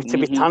 for it to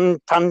be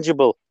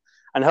tangible,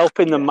 and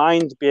helping the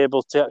mind be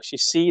able to actually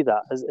see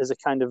that as a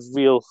kind of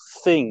real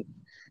thing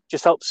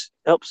just helps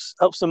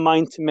the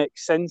mind to make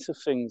sense of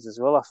things as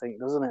well, I think,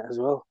 doesn't it, as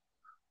well?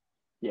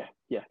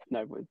 Yeah,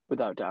 no,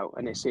 without doubt.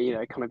 And it's,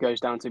 it kind of goes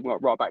down to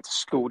right back to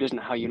school, doesn't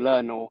it? How you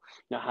learn, or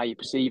how you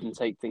perceive and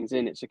take things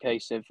in. It's a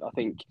case of, I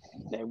think,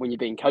 when you're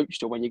being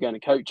coached or when you're going to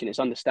coaching, it's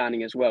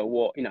understanding as well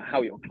what,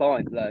 how your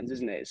client learns,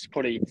 isn't it? It's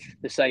probably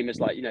the same as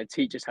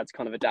teachers had to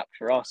kind of adapt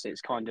for us.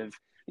 It's kind of,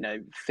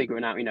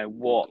 figuring out,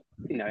 what,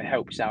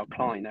 helps our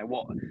client,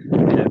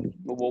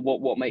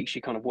 what makes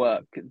you kind of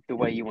work the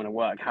way you want to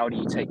work. How do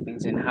you take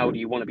things in? How do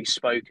you want to be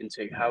spoken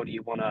to? How do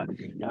you want to,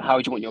 how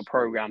do you want your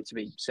program to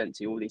be sent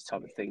to you? All these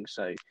type of things.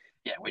 So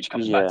yeah, which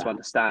comes back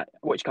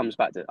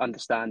to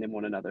understanding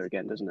one another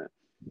again, doesn't it?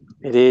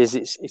 It is.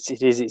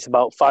 It's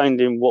about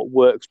finding what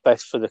works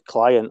best for the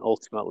client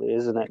ultimately,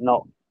 isn't it?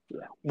 Not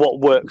what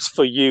works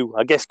for you.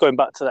 I guess going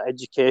back to that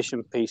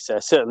education piece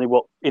there, certainly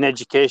what in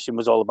education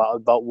was all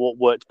about what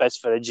worked best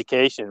for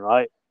education,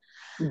 right?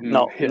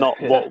 Not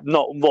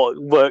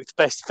what worked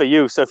best for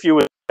you. So if you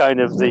were kind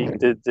of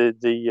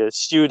the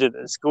student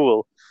at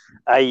school,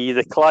 i.e.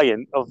 the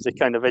client of the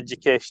kind of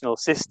educational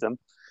system,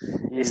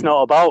 it's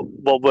not about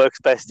what works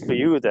best for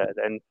you there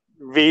then,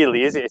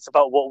 really, is it? It's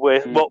about what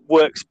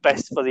works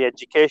best for the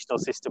educational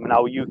system and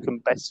how you can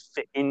best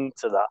fit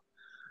into that.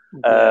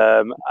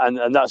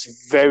 And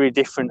that's very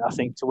different, I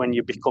think, to when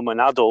you become an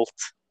adult.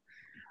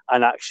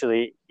 And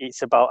actually,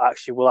 it's about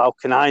well, how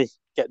can I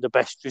get the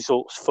best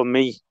results for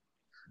me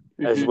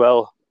as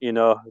well?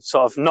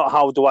 Sort of not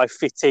how do I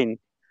fit in,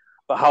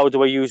 but how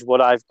do I use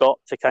what I've got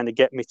to kind of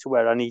get me to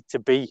where I need to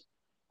be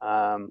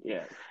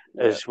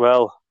as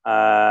well.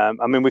 I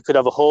mean, we could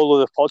have a whole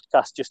other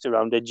podcast just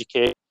around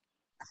education.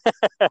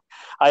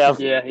 I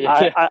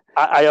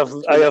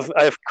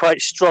have quite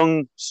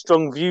strong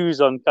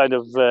views on kind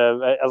of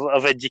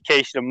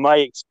education and my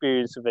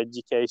experience of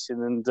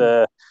education, and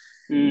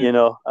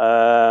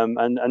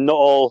and not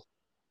all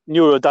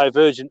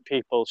neurodivergent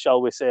people,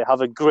 shall we say, have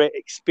a great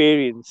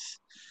experience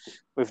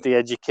with the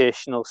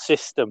educational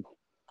system.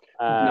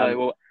 No,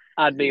 well,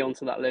 add me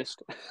onto that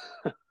list.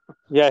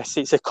 Yes,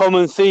 it's a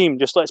common theme.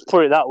 Just let's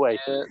put it that way.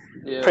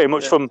 Pretty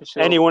much from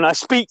anyone I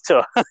speak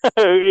to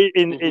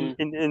in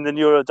the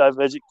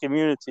neurodivergent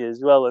community as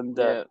well, and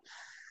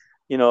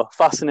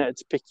fascinated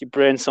to pick your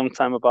brain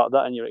sometime about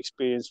that and your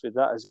experience with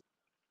that.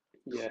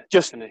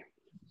 Just definitely.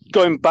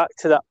 Going back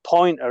to that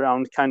point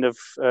around kind of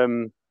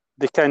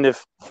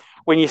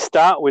when you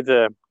start with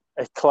a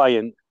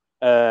client,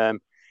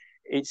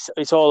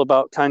 it's all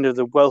about kind of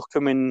the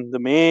welcoming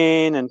them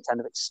in and kind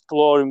of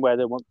exploring where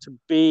they want to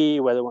be,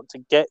 where they want to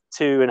get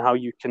to, and how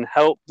you can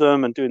help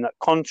them, and doing that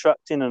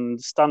contracting and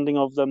understanding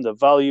of them, the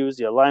values,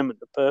 the alignment,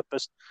 the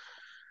purpose.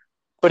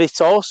 But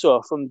it's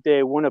also from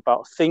day one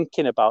about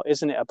thinking about,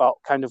 isn't it, about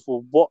kind of,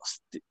 well,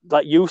 what's,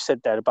 like you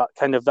said there, about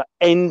kind of the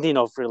ending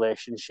of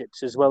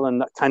relationships as well,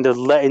 and that kind of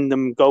letting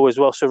them go as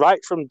well. So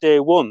right from day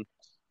one,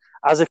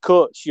 as a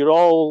coach, you're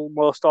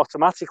almost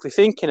automatically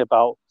thinking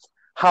about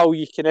how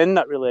you can end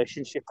that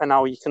relationship and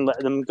how you can let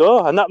them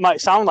go. And that might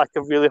sound like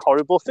a really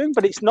horrible thing,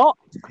 but it's not.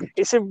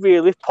 It's a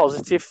really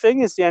positive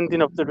thing, is the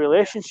ending of the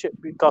relationship,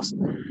 because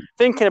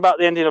thinking about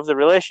the ending of the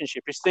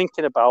relationship is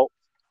thinking about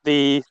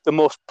the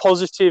most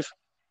positive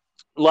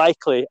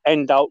likely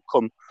end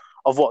outcome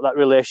of what that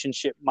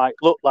relationship might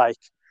look like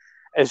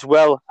as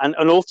well. And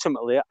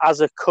ultimately,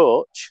 as a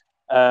coach,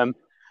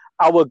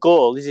 our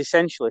goal is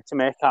essentially to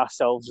make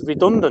ourselves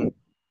redundant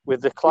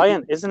with the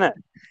client, isn't it?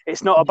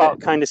 It's not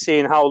about kind of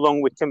seeing how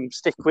long we can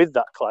stick with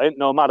that client,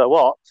 no matter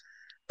what.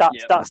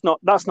 That's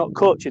not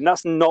coaching.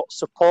 That's not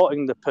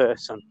supporting the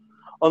person,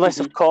 unless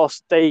of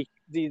course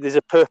there's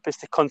a purpose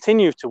to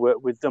continue to work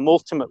with them.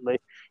 Ultimately,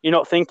 you're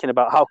not thinking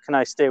about how can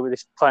I stay with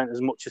this client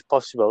as much as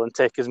possible and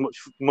take as much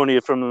money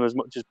from them as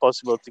much as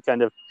possible to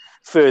kind of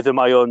further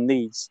my own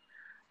needs.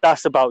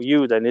 That's about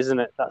you then, isn't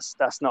it?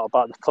 That's not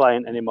about the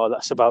client anymore.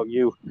 That's about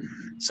you.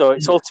 So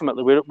it's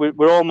ultimately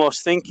we're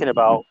almost thinking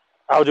about,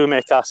 how do we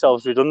make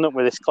ourselves redundant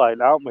with this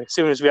client, aren't we? As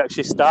soon as we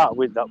actually start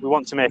with that, we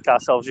want to make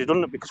ourselves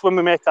redundant, because when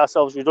we make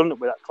ourselves redundant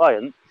with that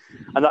client,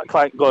 and that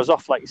client goes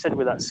off, like you said,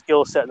 with that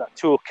skill set, that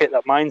toolkit,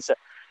 that mindset,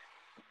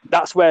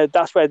 that's where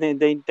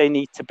they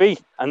need to be,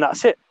 and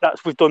that's it.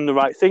 We've done the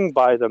right thing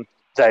by them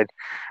then.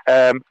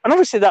 And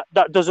obviously that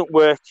doesn't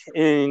work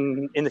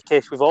in the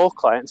case with all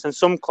clients, and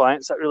some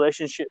clients that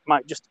relationship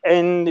might just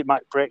end, it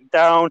might break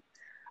down,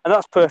 and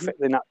that's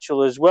perfectly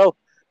natural as well.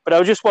 But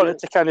I just wanted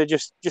to kind of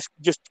just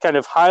kind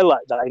of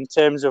highlight that in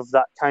terms of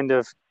that kind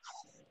of,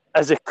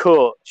 as a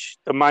coach,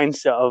 the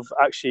mindset of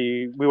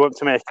actually we want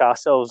to make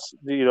ourselves,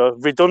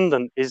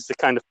 redundant is the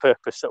kind of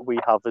purpose that we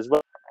have as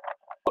well.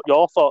 What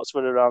your thoughts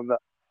were around that?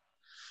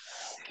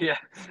 Yeah,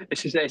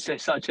 it's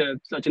such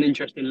an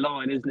interesting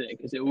line, isn't it?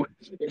 Because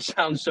it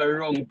sounds so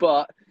wrong,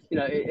 but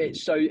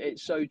it's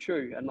so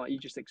true. And like you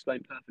just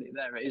explained perfectly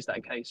there, it is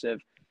that case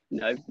of,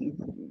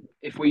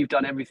 if we've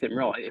done everything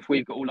right, if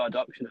we've got all our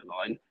ducks in a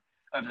line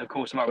over the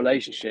course of our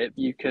relationship,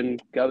 you can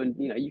go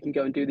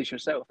and do this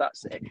yourself.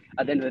 That's it.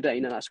 At the end of the day,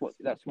 that's what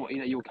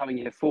you're coming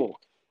here for.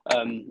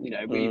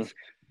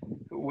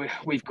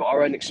 We've got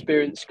our own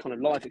experience, kind of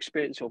life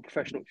experience or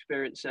professional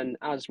experience, and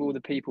as will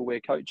the people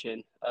we're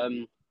coaching.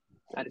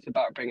 And it's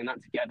about bringing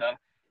that together,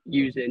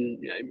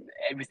 using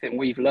everything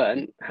we've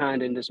learned,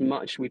 handing as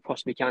much as we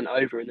possibly can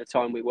over in the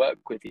time we work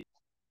with you.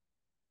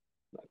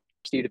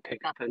 You to pick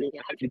up and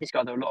hopefully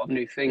discover a lot of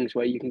new things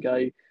where you can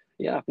go,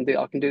 I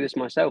can do this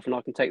myself, and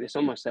I can take this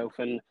on myself.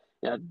 And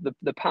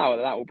the power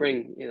that will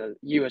bring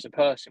you as a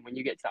person when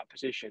you get to that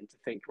position to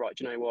think, right,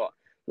 do you know what,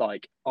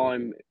 like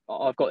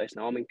I've got this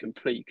now, I'm in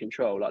complete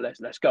control, like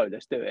let's go,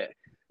 let's do it.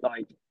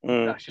 Like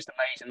that's just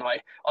amazing.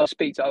 Like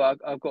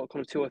I've got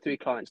kind of 2 or 3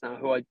 clients now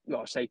who I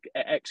say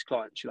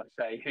ex-clients, should I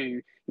say,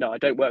 who I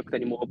don't work with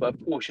anymore, but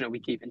of course we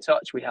keep in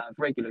touch. We have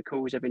regular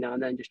calls every now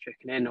and then, just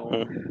checking in,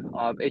 or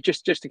it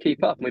just to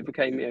keep up. And we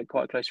became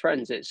quite close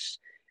friends. It's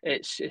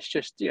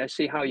just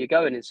see how you're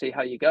going and see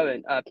how you're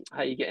going,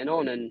 how you're getting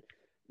on, and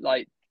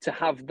like to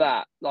have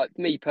that. Like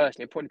me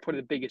personally,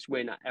 probably the biggest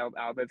win out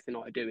of everything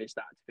I do is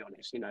that. To be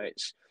honest,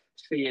 it's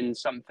seeing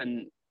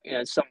something,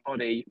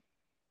 somebody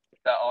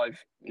that I've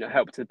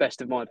helped to the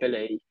best of my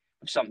ability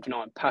with something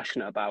I'm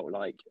passionate about,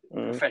 like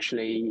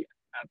professionally,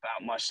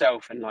 about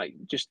myself, and like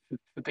just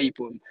for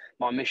people.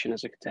 My mission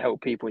is to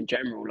help people in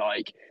general.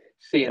 Like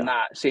seeing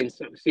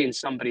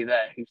somebody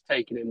there who's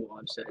taken in what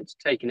I've said,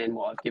 taken in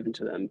what I've given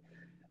to them,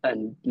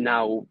 and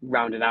now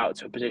rounding out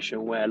to a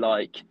position where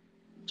like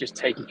just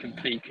taking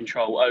complete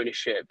control,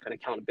 ownership and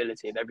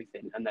accountability of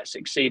everything, and they're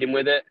succeeding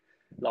with it.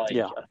 Like,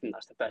 Yeah. I think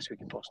that's the best we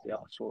can possibly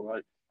ask for,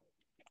 right?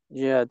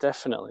 Yeah,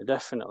 definitely.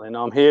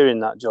 No, I'm hearing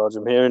that, George.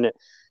 I'm hearing it.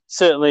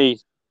 Certainly,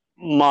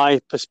 my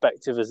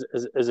perspective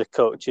as a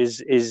coach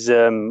is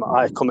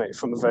I come at it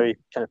from a very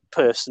kind of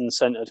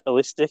person-centered,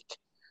 holistic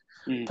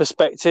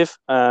perspective,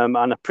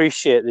 and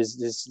appreciate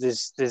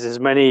there's as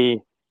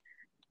many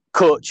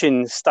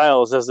coaching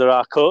styles as there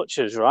are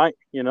coaches, right?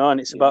 And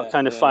it's about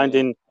kind of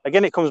finding.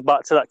 Again, it comes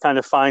back to that kind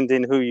of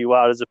finding who you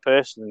are as a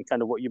person and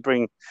kind of what you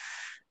bring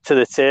to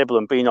the table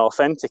and being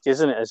authentic,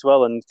 isn't it, as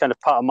well? And kind of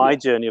part of my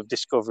journey of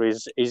discovery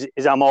is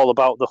I'm all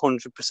about the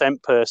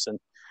 100% person.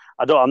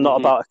 I'm not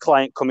about a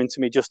client coming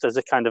to me just as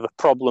a kind of a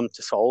problem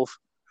to solve.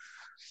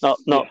 Not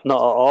at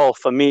all.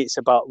 For me, it's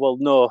about, well,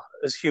 no,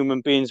 as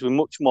human beings, we're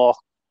much more.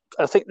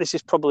 I think this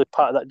is probably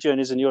part of that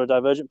journey as a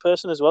neurodivergent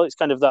person as well. It's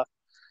kind of that,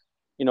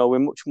 we're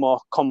much more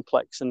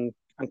complex and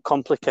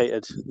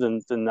complicated than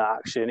that,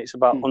 actually. And it's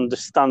about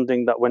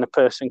understanding that when a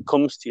person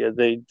comes to you,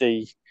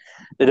 they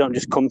don't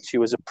just come to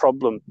you as a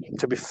problem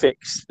to be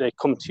fixed. They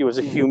come to you as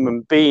a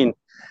human being,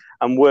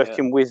 and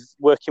working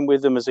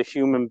with them as a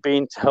human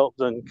being to help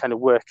them kind of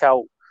work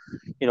out,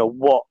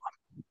 what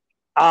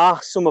are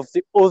some of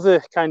the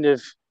other kind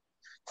of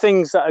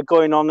things that are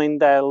going on in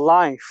their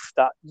life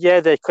that,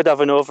 they could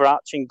have an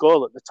overarching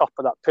goal at the top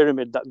of that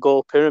pyramid, that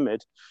goal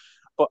pyramid.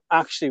 But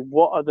actually,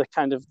 what are the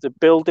kind of the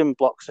building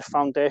blocks, the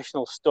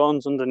foundational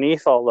stones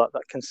underneath all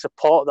that can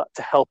support that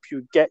to help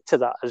you get to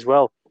that as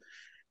well?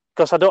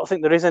 Because I don't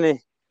think there is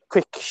any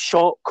quick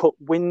shortcut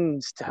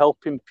wins to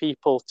helping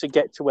people to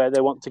get to where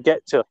they want to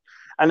get to.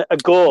 And a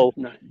goal,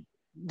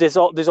 there's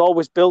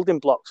always building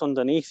blocks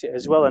underneath it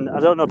as well. And I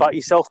don't know about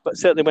yourself, but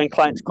certainly when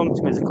clients come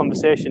to me as a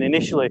conversation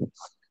initially,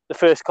 the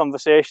first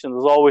conversation,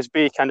 there'll always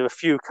be kind of a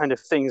few kind of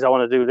things. I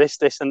want to do this,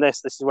 and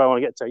this. This is where I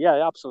want to get to.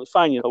 Yeah, absolutely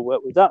fine.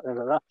 Work with that.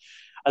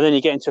 And then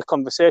you get into a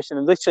conversation,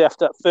 and literally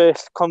after that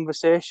first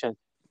conversation,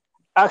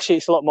 actually,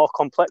 it's a lot more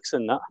complex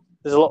than that.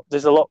 There's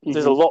a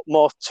lot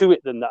more to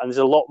it than that, and there's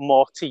a lot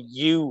more to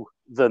you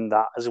than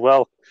that as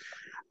well.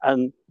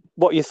 And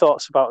what are your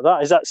thoughts about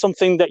that? Is that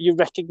something that you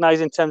recognise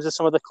in terms of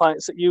some of the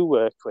clients that you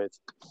work with?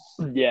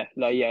 Yeah,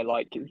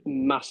 like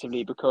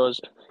massively, because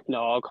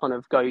I'll kind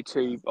of go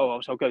to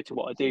I'll go to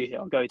what I do here.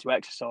 I'll go to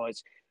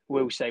exercise.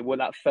 We'll say, well,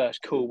 that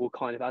first call will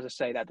kind of, as I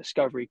say, that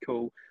discovery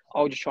call,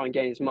 I'll just try and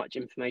gain as much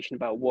information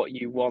about what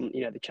you want,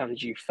 the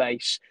challenge you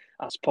face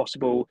as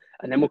possible.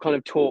 And then we'll kind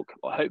of talk,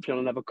 hopefully on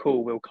another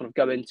call, we'll kind of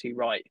go into,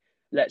 right,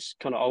 let's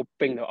kind of, I'll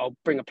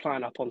bring a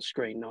plan up on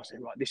screen. And I'll say,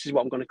 right, this is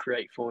what I'm going to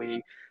create for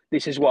you.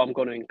 This is what I'm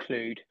going to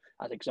include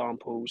as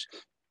examples.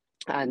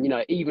 And,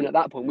 even at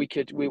that point,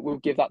 we'll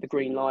give that the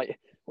green light.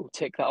 We'll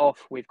tick that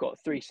off. We've got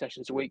 3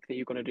 sessions a week that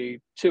you're going to do,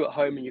 2 at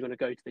home, and you're going to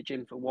go to the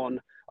gym for 1.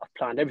 I've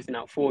planned everything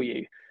out for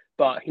you.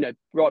 But,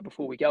 right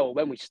before we go, or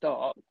when we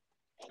start,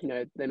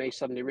 they may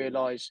suddenly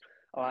realize,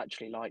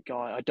 actually, like,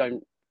 I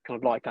don't kind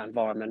of like that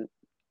environment,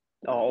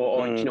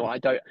 or I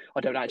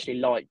don't actually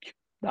like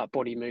that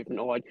body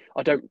movement, or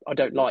I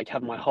don't like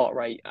having my heart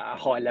rate at a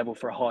high level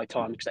for a high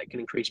time, because that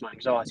can increase my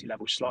anxiety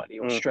level slightly,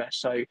 or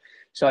stress.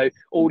 So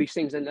all these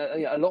things, and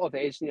a lot of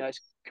it is, it's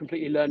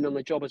completely learning on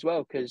the job as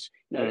well, because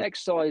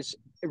exercise,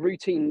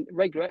 routine,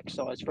 regular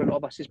exercise for a lot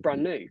of us is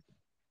brand new.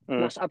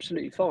 And that's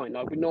absolutely fine.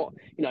 Like, we're not,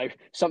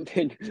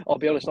 something, I'll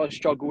be honest, I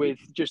struggle with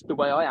just the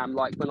way I am.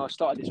 Like, when I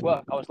started this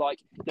work, I was like,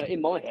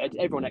 in my head,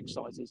 everyone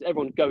exercises.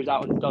 Everyone goes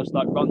out and does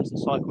like runs and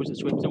cycles and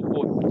swims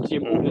or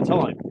gym all the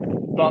time.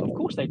 But of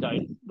course they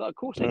don't.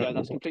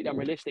 That's completely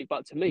unrealistic.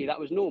 But to me, that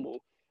was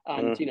normal.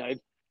 And,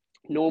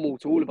 normal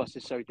to all of us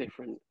is so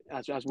different,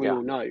 as we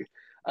all know.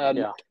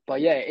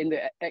 But in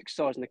the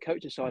exercise and the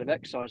coaching side of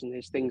exercise, and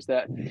there's things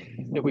that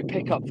we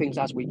pick up things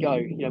as we go.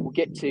 We'll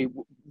get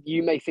to.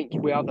 You may think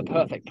we have the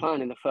perfect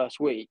plan in the first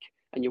week,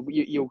 and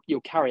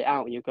you'll carry it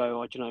out, and you'll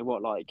go, do you know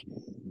what? Like,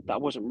 that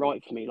wasn't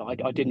right for me.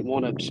 Like, I didn't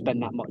want to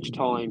spend that much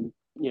time,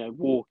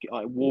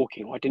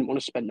 walking. Or I didn't want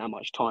to spend that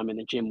much time in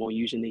the gym or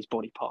using these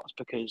body parts,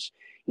 because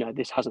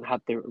this hasn't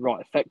had the right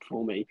effect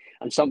for me.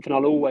 And something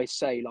I'll always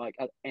say, like,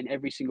 in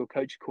every single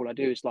coach call I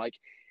do, is like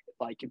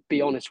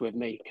be honest with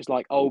me, because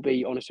like, I'll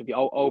be honest with you.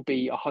 I'll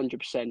be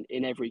 100%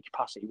 in every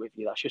capacity with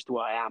you. That's just the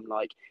way I am.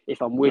 Like,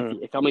 if I'm with you,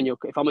 if I'm in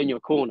your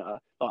corner,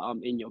 like,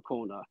 I'm in your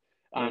corner.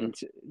 And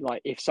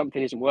like, if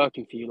something isn't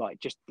working for you, like,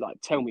 just like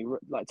tell me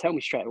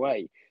straight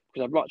away,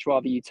 because I'd much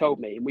rather you told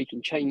me, and we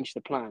can change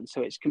the plan.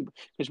 So it's,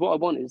 because what I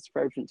want is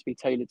for everything to be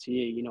tailored to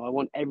you. I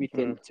want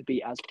everything to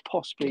be as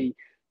possibly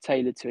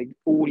tailored to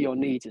all your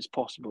needs as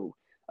possible,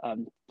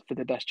 for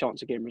the best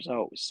chance of getting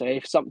results. So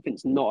if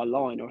something's not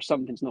aligned or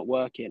something's not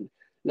working,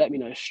 let me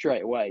know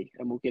straight away,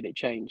 and we'll get it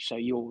changed, so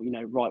you're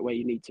right where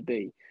you need to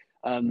be.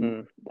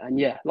 And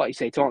like you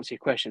say, to answer your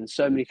question,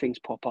 so many things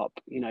pop up,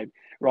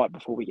 right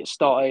before we get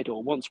started,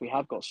 or once we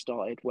have got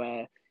started,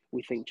 where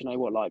we think, you know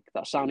what, like,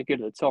 that sounded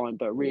good at the time,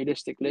 but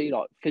realistically,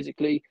 like,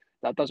 physically,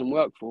 that doesn't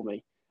work for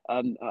me.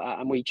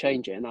 And we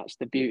change it. And that's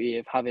the beauty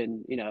of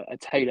having, a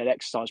tailored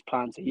exercise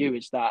plan to you,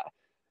 is that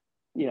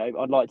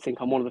I'd like to think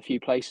I'm one of the few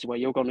places where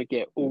you're going to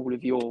get all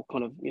of your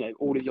kind of,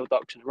 all of your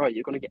ducks in a row.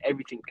 You're going to get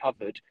everything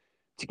covered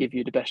to give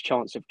you the best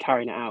chance of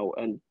carrying it out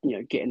and,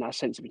 getting that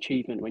sense of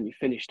achievement when you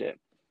finished it.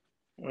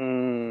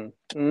 Do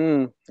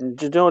you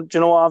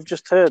know what I've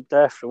just heard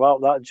there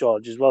throughout that,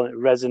 George, as well? It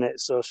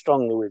resonates so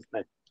strongly with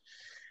me.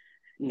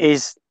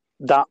 Is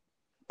that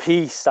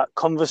piece, that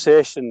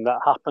conversation that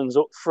happens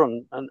up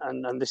front,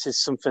 and this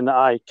is something that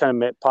I kind of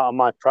make part of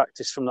my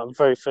practice from that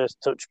very first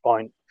touch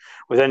point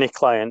with any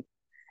client,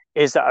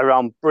 is that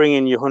around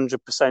bringing your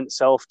 100%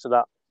 self to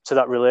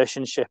that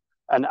relationship,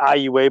 and are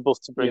you able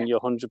to bring your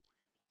 100%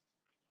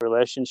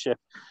 relationship?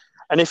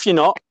 And if you're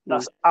not,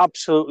 that's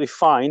absolutely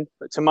fine.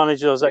 But to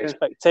manage those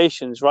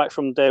expectations right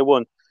from day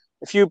one,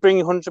 if you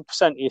bring 100%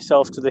 of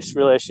yourself to this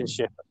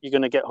relationship, you're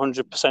going to get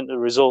 100% of the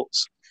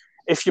results.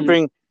 If you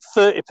bring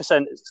 30%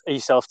 of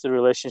yourself to the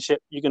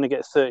relationship, you're going to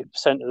get 30%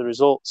 of the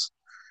results.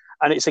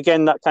 And it's,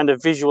 again, that kind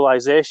of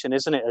visualization,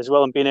 isn't it, as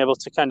well, and being able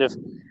to kind of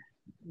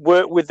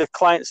work with the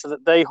client so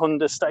that they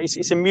understand.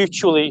 It's a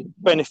mutually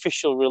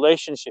beneficial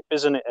relationship,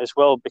 isn't it, as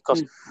well?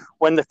 Because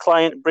when the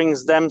client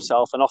brings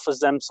themselves and offers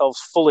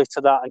themselves fully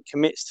to that and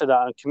commits to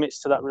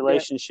that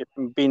relationship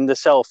and being the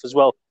self as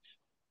well,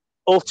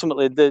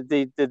 ultimately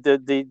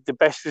the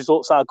best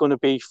results are going to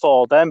be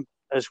for them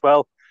as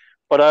well.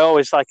 But I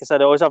always, like I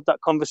said, I always have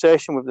that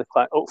conversation with the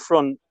client up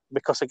front,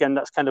 because, again,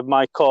 that's kind of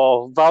my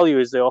core value,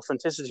 is the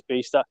authenticity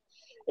piece, that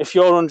if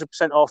you're 100%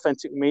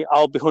 authentic with me,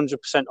 I'll be 100%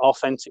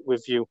 authentic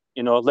with you.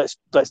 Let's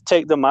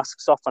take the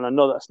masks off. And I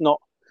know that's not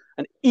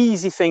an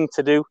easy thing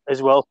to do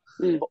as well.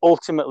 But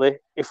ultimately,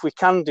 if we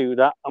can do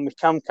that and we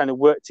can kind of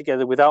work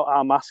together without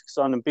our masks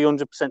on and be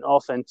 100%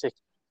 authentic,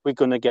 we're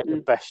going to get the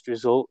best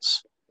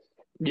results.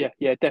 Yeah,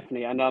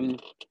 definitely.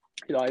 And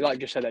like you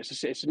just said,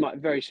 it's a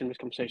very similar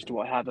conversation to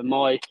what I have. And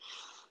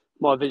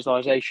my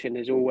visualization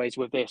is always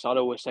with this. I'd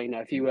always say,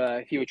 if you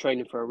were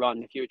training for a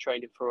run, if you were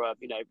training for a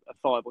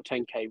 5 or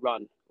 10K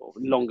run or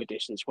longer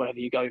distance, whatever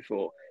you go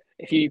for,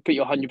 if you put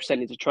your 100%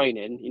 into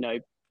training,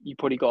 you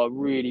probably got a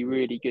really,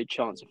 really good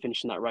chance of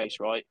finishing that race,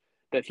 right?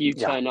 But if you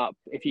turn up,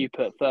 if you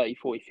put 30,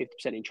 40,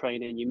 50% in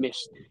training, you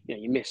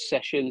miss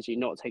sessions, you're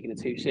not taking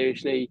it too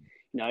seriously,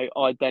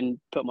 I'd then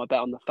put my bet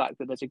on the fact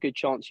that there's a good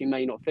chance you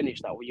may not finish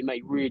that, or you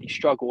may really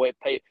struggle,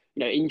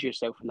 injure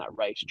yourself in that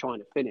race trying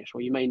to finish,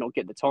 or you may not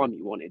get the time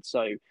you wanted.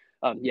 So,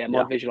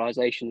 my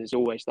visualization is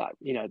always that,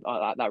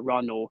 that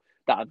run or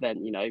that event,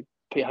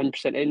 put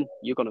 100% in,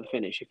 you're going to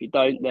finish. If you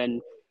don't,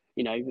 then,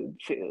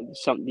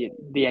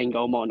 the end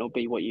goal might not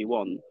be what you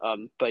want.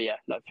 But yeah,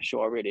 no, for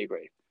sure, I really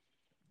agree.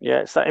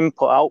 Yeah, it's that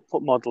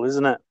input-output model,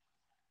 isn't it?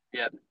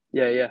 Yeah,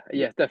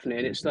 definitely.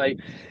 And it's like,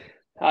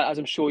 as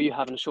I'm sure you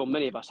have, and I'm sure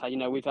many of us have,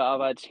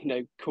 I've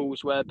had,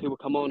 calls where people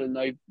come on and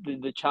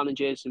the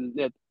challenges and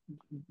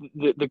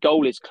the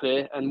goal is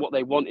clear and what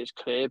they want is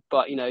clear,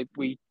 but,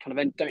 we kind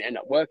of don't end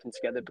up working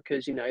together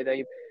because,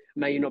 they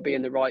may not be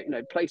in the right,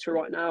 place for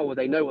right now, or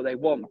they know what they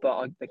want,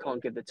 but they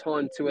can't give the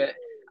time to it.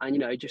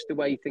 And, just the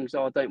way things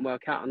are don't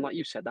work out. And like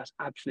you said, that's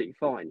absolutely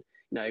fine.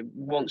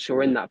 Once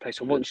you're in that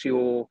place, or once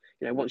you're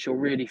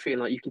really feeling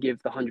like you can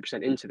give the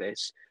 100% into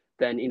this,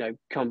 then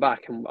come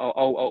back and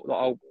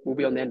we'll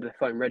be on the end of the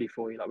phone ready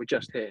for you, like we're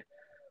just here.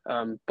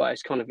 But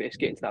it's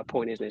getting to that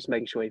point, isn't it? It's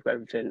making sure you've got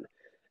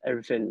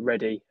everything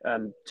ready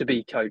to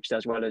be coached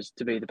as well as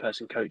to be the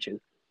person coaching.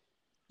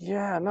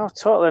 Yeah, no,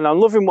 totally. And I'm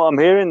loving what I'm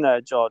hearing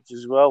there, George,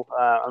 as well.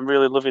 I'm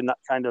really loving that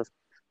kind of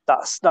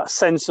that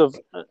sense of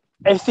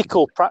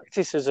ethical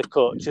practice as a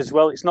coach as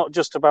well. It's not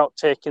just about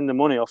taking the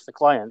money off the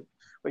client,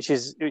 which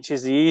is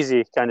the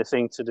easy kind of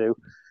thing to do.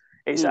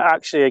 It's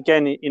actually,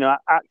 again,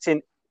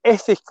 acting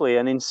ethically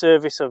and in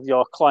service of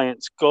your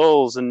client's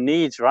goals and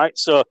needs, right?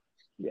 So,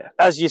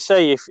 as you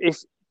say, if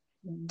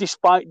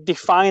despite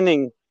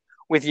defining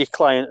with your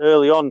client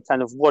early on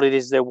kind of what it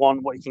is they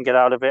want, what you can get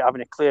out of it,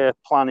 having a clear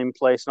plan in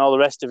place and all the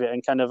rest of it,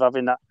 and kind of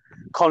having that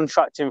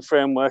contracting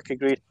framework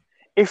agreed,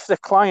 if the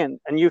client,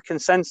 and you can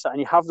sense that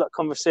and you have that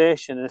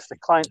conversation, and if the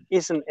client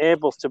isn't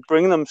able to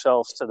bring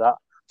themselves to that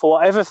for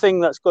whatever thing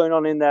that's going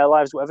on in their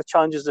lives, whatever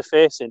challenges they're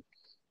facing,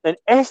 then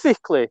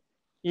ethically,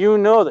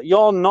 that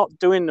you're not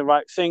doing the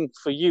right thing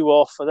for you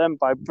or for them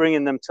by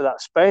bringing them to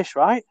that space,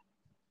 right?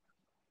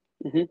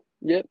 Mm-hmm.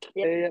 Yep.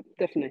 Yeah,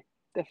 definitely.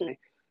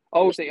 I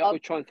always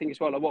try and think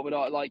as well, like, what would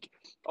I like?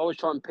 I always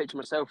try and picture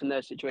myself in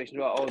their situation,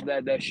 or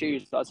their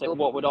shoes. I'd say,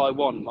 what would I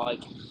want?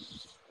 Like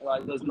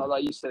there's not,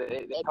 like you said,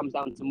 it comes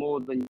down to more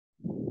than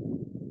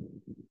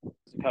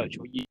as a coach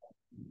or you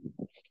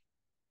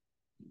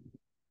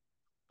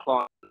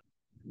client.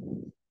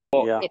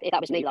 If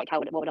that was me, like,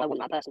 what would I want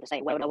that person to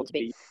say? Where would I want to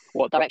be?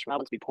 What direction would I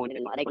want to be pointed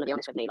in? Like, are they going to be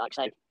honest with me? Like,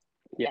 so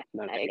yeah,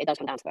 no, it does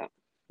come down to that.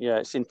 Yeah,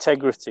 it's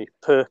integrity,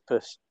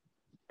 purpose,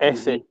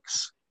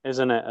 ethics,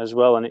 isn't it, as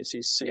well? And it's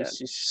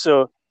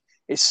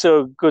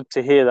so good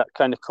to hear that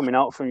kind of coming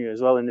out from you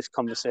as well in this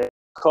conversation.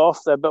 Off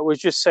there, but was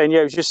just saying,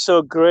 it was just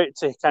so great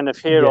to kind of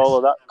hear all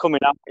of that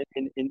coming out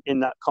in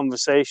that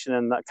conversation,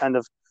 and that kind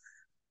of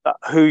that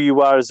who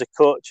you are as a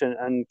coach,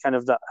 and kind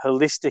of that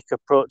holistic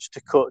approach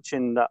to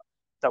coaching that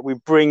we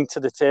bring to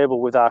the table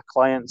with our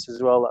clients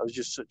as well. That was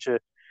just such a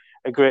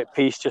a great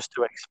piece just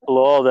to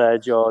explore there,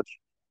 George.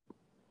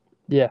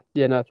 Yeah,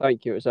 no,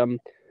 thank you. It's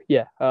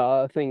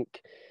I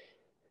think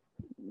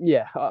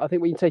I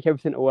think when you take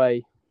everything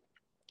away,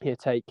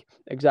 take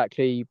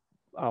exactly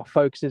our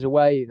focuses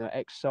away,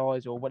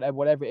 exercise or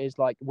whatever it is,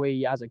 like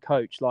we as a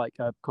coach, like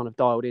kind of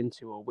dialed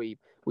into, or we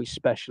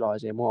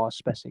specialize in, what our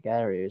specific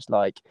areas,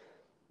 like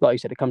you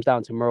said, it comes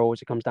down to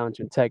morals, it comes down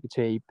to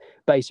integrity,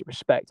 basic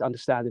respect,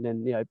 understanding,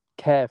 and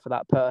care for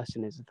that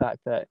person. Is the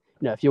fact that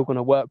if you're going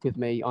to work with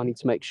me, I need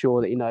to make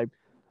sure that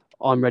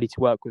I'm ready to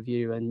work with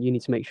you, and you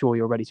need to make sure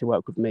you're ready to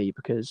work with me,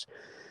 because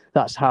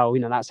that's how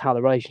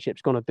the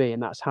relationship's going to be,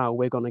 and that's how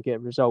we're going to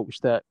get results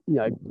that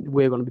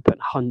we're going to be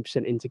putting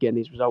 100% into getting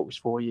these results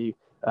for you,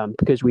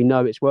 because we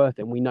know it's worth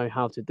it and we know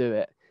how to do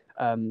it.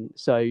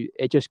 So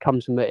it just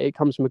comes from a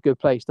good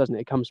place, doesn't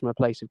it? It comes from a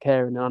place of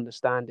caring and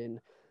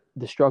understanding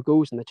the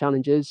struggles and the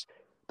challenges,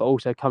 but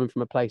also coming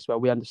from a place where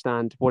we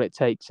understand what it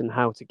takes and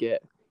how to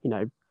get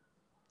to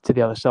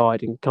the other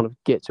side and kind of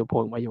get to a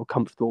point where you're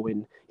comfortable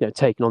in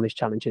taking on these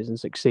challenges and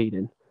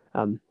succeeding.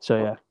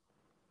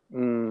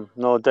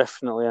 No,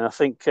 definitely, and I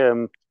think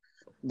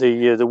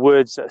the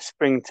words that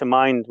spring to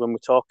mind when we're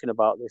talking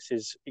about this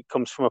is it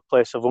comes from a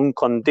place of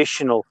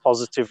unconditional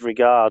positive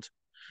regard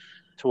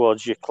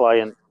towards your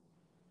client.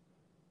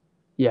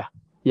 Yeah,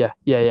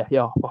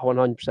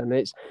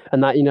 100%.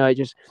 And that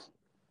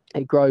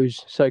it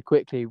grows so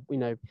quickly,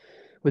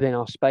 within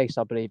our space,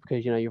 I believe,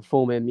 because you're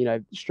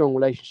forming strong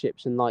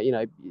relationships, and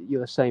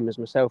you're the same as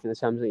myself in the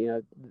terms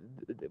that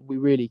we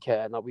really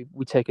care, and we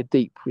take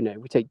deep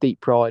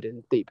pride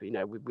in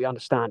we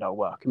understand our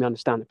work, and we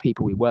understand the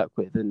people we work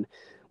with, and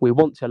we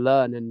want to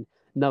learn and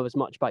know as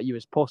much about you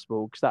as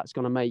possible, because that's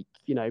going to make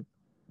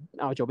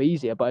our job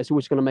easier, but it's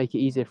also going to make it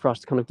easier for us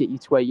to kind of get you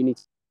to where you need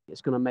to.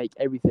 It's going to make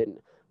everything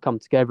come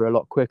together a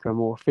lot quicker and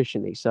more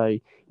efficiently. So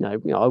I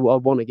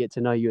want to get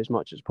to know you as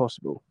much as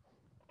possible.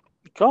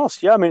 Of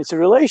course, yeah. I mean, it's a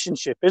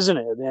relationship, isn't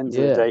it? At the end of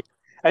the day,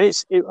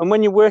 and and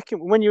when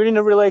you're in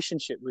a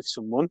relationship with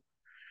someone,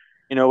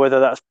 whether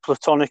that's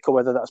platonic or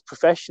whether that's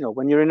professional,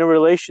 when you're in a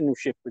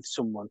relationship with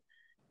someone,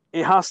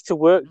 it has to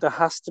work. There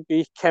has to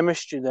be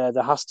chemistry there.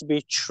 There has to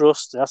be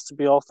trust. There has to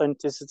be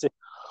authenticity.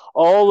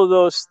 All of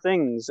those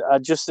things are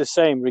just the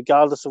same,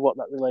 regardless of what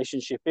that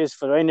relationship is.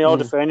 For any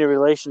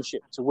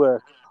relationship to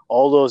work,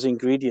 all those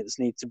ingredients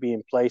need to be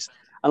in place.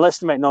 And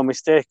let's make no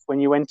mistake, when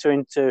you enter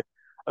into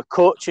a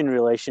coaching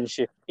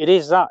relationship,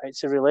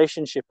 it's a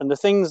relationship, and the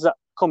things that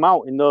come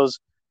out in those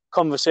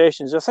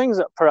conversations are things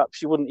that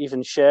perhaps you wouldn't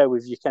even share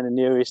with your kind of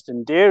nearest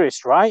and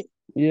dearest, right?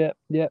 Yeah,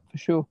 for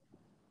sure.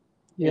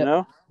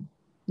 Yeah.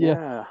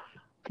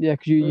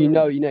 Because you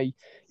know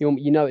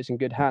it's in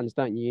good hands,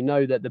 don't you? You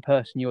know that the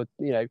person you're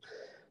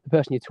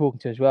talking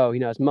to as well,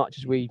 as much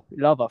as we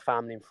love our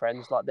family and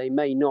friends, like they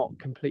may not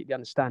completely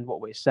understand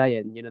what we're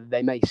saying.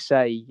 They may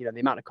say, the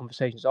amount of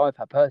conversations I've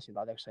had personally,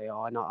 like they'll say,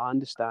 "Oh, I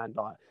understand,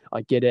 like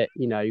I get it,"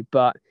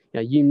 but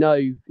there's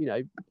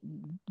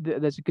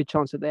a good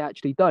chance that they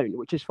actually don't,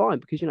 which is fine,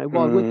 because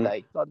why would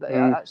they? Like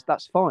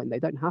that's fine. They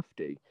don't have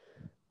to.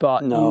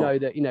 But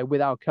that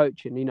with our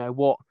coaching,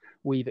 what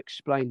we've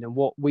explained and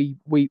what we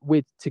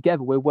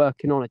together we're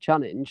working on a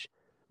challenge,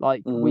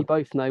 like we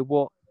both know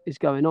what is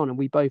going on, and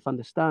we both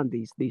understand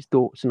these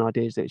thoughts and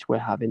ideas that we're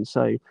having.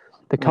 So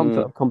the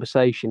comfort of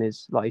conversation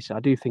is, like you said,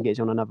 I do think it's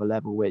on another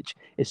level, which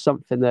is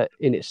something that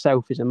in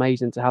itself is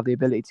amazing to have the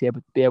ability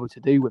to be able to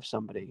do with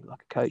somebody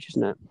like a coach,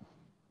 isn't it?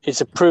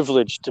 It's a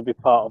privilege to be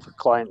part of a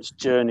client's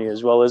journey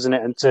as well, isn't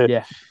it? And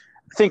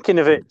thinking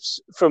of it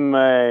from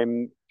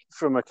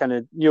a kind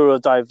of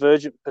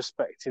neurodivergent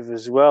perspective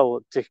as well,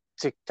 to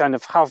kind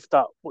of have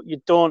that, what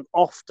you don't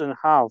often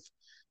have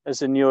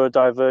as a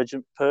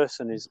neurodivergent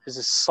person is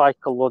a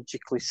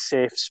psychologically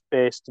safe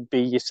space to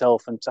be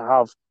yourself and to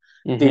have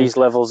these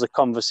levels of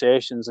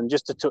conversations. And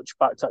just to touch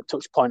back to that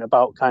touch point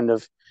about kind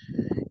of,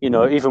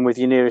 even with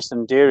your nearest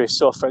and dearest.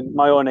 So for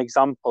my own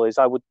example is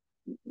I would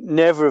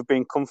never have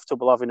been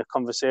comfortable having a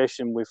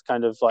conversation with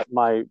kind of like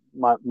my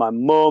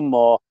mum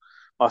or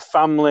my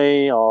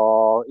family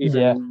or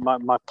even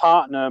my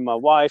partner, my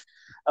wife,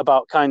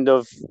 about kind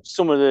of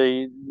some of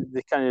the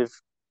kind of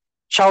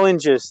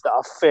challenges that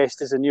I've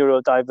faced as a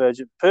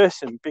neurodivergent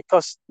person,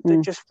 because they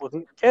just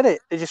wouldn't get it.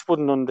 They just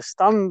wouldn't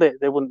understand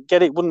it. They wouldn't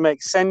get it. It wouldn't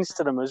make sense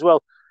to them as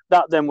well.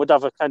 That then would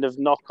have a kind of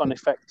knock-on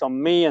effect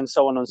on me, and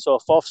so on and so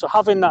forth. So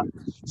having that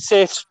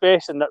safe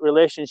space and that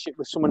relationship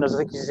with someone, as I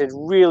think you said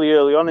really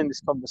early on in this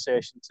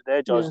conversation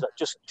today, George, that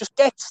just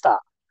gets that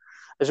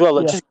as well.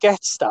 That just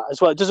gets that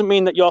as well. It doesn't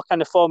mean that you're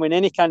kind of forming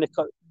any kind of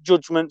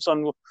judgments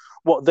on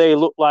what they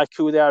look like,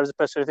 who they are as a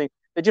person, or anything.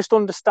 They just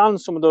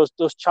understand some of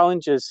those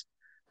challenges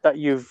that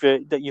you've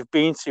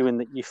been through and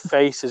that you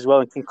face as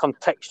well, and can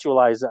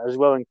contextualize that as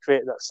well and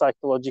create that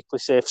psychologically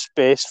safe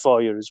space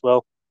for you as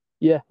well.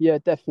 Yeah,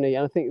 definitely.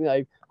 And I think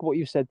what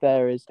you said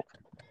there is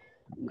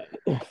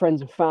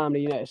friends and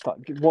family. It's like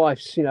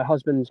wives,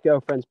 husbands,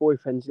 girlfriends,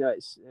 boyfriends.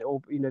 It's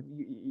all your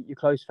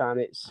close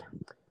family.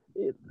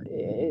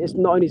 it's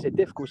not only is it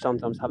difficult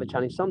sometimes to have a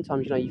challenge,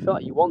 sometimes, you feel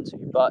like you want to,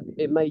 but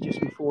it may just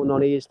be falling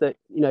on ears that,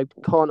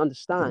 can't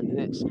understand. And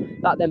it's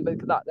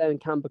that then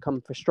can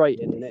become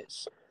frustrating. And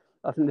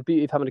I think the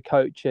beauty of having a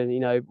coach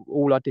and,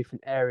 all our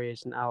different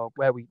areas and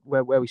where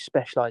we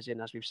specialize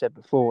in, as we've said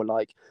before,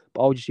 like,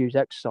 but I'll just use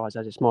exercise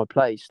as it's my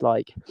place.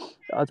 Like,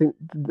 I think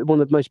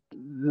one of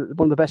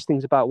the best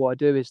things about what I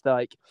do is,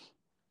 like,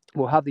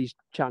 we'll have these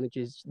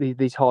challenges,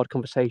 these hard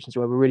conversations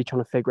where we're really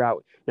trying to figure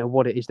out,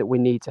 what it is that we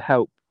need to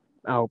help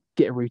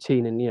get a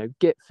routine and,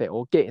 get fit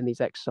or get in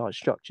these exercise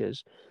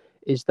structures.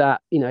 Is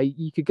that,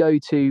 you could go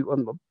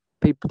to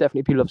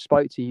people I've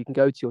spoke to, you can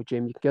go to your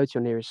gym, you can go to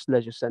your nearest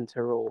leisure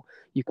centre, or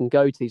you can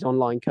go to these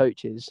online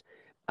coaches.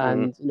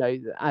 And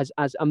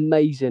as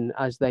amazing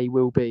as they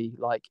will be,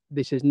 like,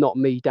 this is not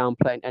me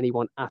downplaying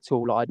anyone at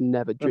all. I'd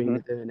never dream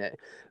of doing it.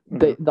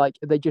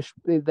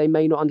 They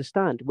may not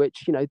understand,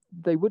 which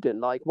they wouldn't.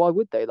 Like, why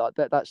would they? Like,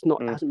 that's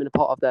not hasn't been a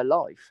part of their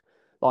life.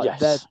 Like,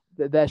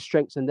 their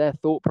strengths and their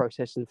thought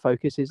process and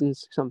focus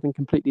isn't something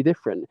completely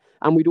different.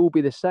 And we'd all be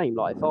the same.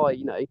 Like, if I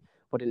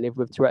didn't live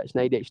with Tourette's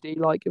and ADHD,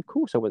 like, of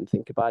course I wouldn't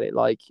think about it,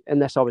 like,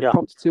 unless I was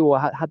prompted to or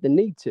had the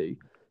need to.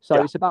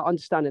 So it's about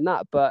understanding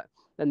that. But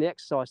then the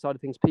exercise side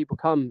of things, people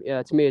come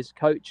to me as a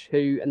coach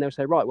and they'll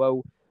say, right,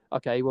 well,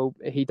 okay, well,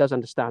 he does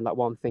understand, like,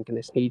 why I'm thinking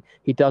this. He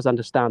does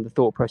understand the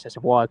thought process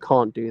of why I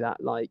can't do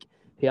that. Like,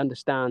 he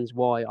understands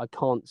why I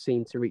can't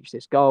seem to reach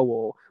this goal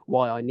or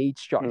why I need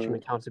structure and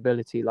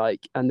accountability.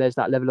 Like, and there's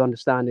that level of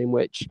understanding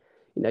which,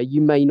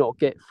 you may not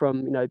get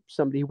from,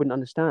 somebody who wouldn't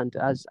understand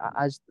as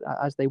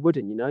they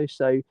wouldn't,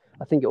 So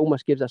I think it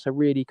almost gives us a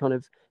really kind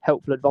of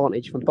helpful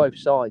advantage from both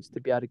sides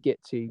to be able to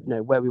get to,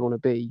 where we want to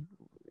be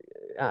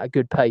at a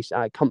good pace,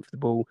 at a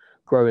comfortable,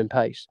 growing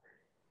pace.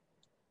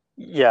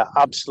 Yeah,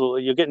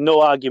 absolutely. You get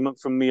no argument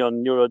from me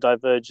on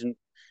neurodivergent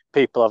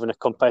people having a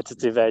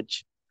competitive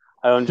edge.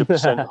 I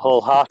 100%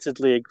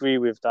 wholeheartedly agree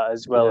with that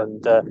as well.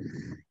 Yeah.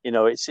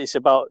 And, it's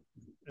about,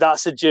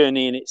 that's a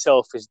journey in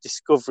itself, is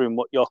discovering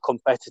what your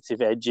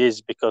competitive edge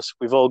is, because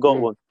we've all got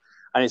one.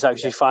 And it's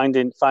actually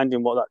finding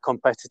what that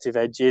competitive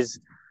edge is,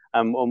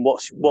 and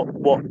what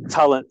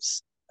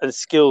talents and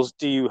skills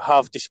do you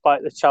have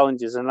despite the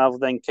challenges, and how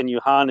then can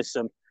you harness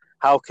them?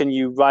 How can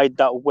you ride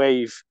that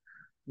wave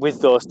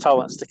with those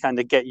talents to kind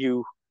of get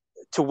you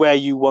to where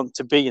you want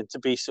to be and to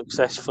be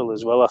successful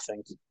as well, I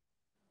think.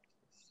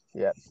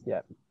 Yeah,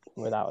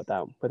 without a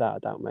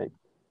doubt, mate.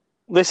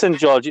 Listen,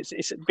 George,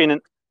 it's been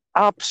an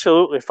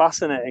absolutely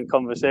fascinating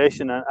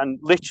conversation, and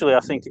literally I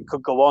think it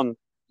could go on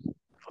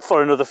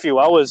for another few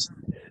hours.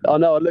 I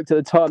know, I looked at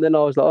the time, then I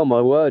was like, oh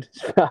my word,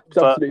 it's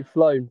absolutely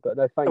flown. But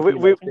no, thank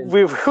you.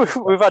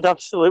 We've had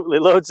absolutely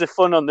loads of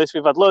fun on this.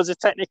 We've had loads of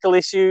technical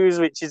issues,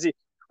 which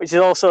is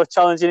also a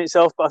challenge in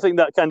itself. But I think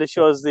that kind of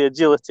shows the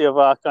agility of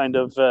our kind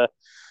of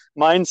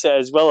mindset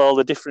as well. All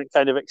the different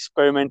kind of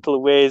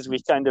experimental ways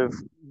we kind of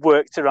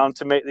worked around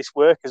to make this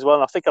work as well.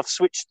 And I think I've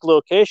switched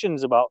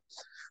locations about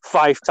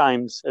 5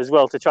 times as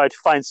well to try to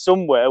find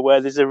somewhere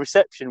where there's a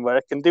reception where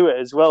I can do it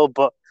as well.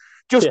 But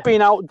just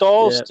being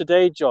outdoors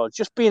today, George,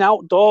 just being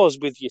outdoors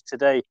with you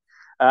today.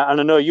 And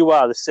I know you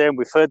are the same.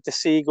 We've heard the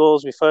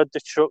seagulls, we've heard the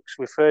trucks,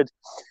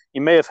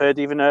 you may have heard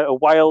even a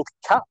wild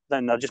cat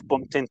then I just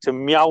bumped into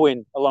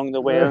meowing along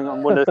the way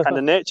on one of the kind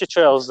of nature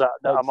trails that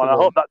I'm on. I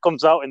hope that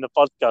comes out in the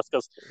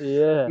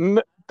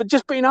podcast. But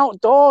just being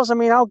outdoors, I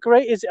mean, how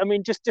great is it? I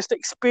mean, just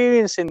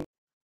experiencing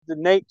the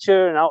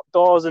nature and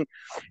outdoors, and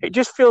it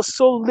just feels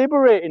so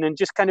liberating and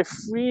just kind of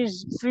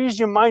frees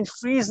your mind,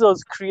 frees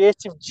those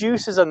creative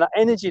juices and that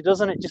energy,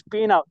 doesn't it? Just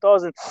being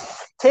outdoors and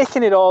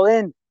taking it all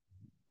in.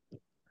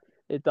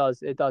 It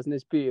does, and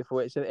it's beautiful.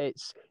 It's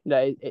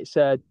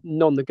a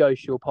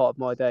non-negotiable part of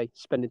my day,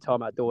 spending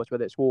time outdoors,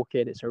 whether it's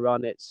walking, it's a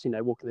run, it's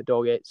walking the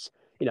dog, it's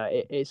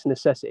a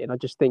necessity. And I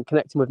just think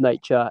connecting with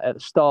nature at the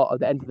start, at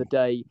the end of the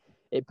day,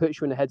 it puts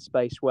you in a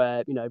headspace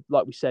where,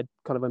 like we said,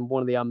 kind of in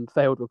one of the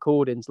failed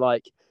recordings,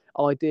 like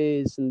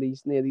ideas and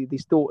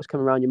these thoughts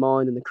come around your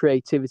mind, and the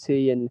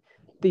creativity and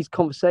these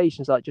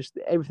conversations, like just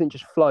everything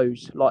just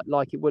flows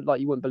like it would, like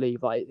you wouldn't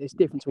believe. Like, it's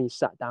different when you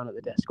sat down at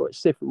the desk, or it's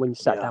different when you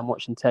sat down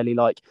watching telly.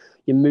 Like,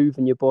 you're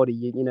moving your body,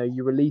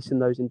 you're releasing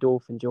those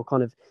endorphins, you're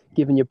kind of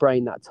giving your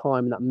brain that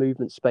time and that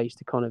movement space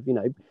to kind of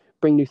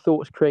bring new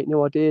thoughts, create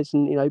new ideas,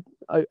 and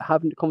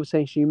having a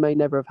conversation you may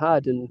never have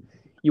had, and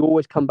you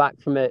always come back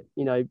from it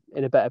in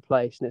a better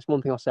place. And it's one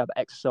thing I'll say about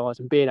exercise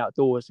and being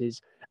outdoors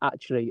is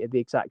actually the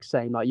exact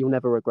same. Like, you'll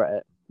never regret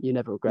it. You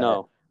never regret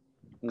it.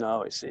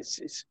 No,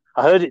 it's.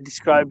 I heard it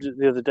described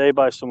the other day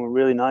by someone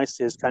really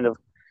nicely as kind of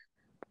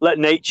let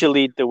nature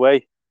lead the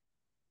way.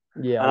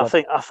 Yeah, and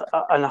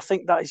I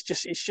think that is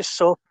it's just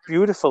so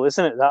beautiful,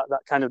 isn't it? That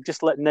kind of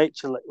just let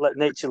nature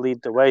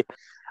lead the way,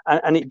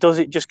 and it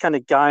just kind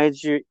of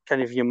guides you.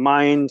 Kind of your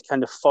mind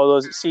kind of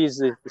follows. It sees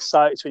the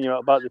sights when you're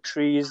out about the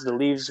trees, the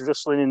leaves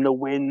rustling in the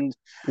wind,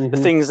 the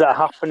things that are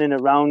happening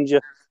around you.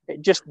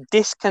 It just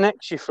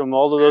disconnects you from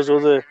all of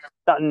those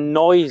that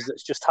noise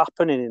that's just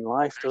happening in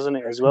life, doesn't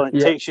it, as well? It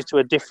takes you to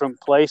a different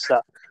place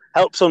that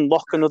helps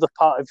unlock another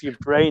part of your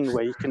brain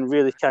where you can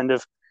really kind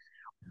of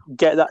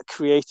get that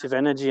creative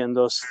energy and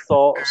those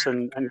thoughts,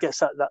 and gets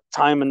that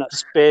time and that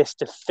space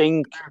to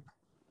think.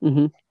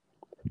 Mm-hmm.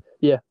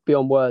 Yeah,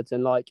 beyond words.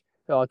 And like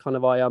so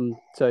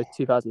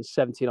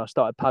 2017 I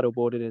started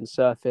paddleboarding and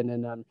surfing,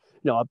 and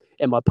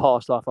in my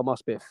past life I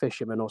must be a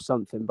fisherman or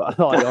something, but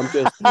like,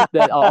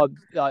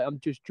 I'm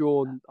just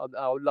drawn.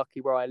 I'm lucky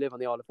where I live on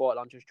the Isle of Wight.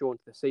 I'm just drawn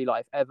to the sea.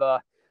 Like if ever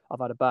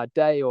I've had a bad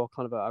day or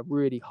kind of a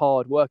really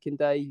hard working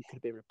day, it could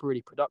have been a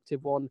really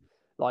productive one.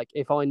 Like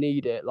if I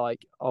need it,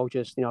 like I'll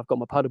just, I've got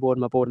my paddleboard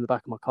and my board in the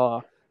back of my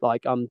car.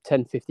 Like I'm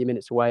 10-15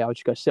 minutes away. I'll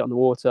just go sit on the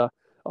water.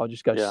 I'll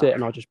just go sit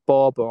and I'll just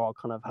bob, or I'll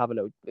kind of have a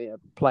little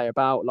play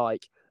about.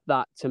 Like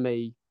that to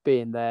me,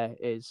 being there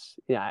is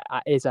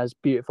is as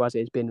beautiful as it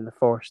has been in the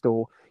forest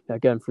or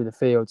going through the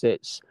fields.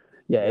 It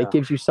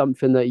gives you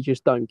something that you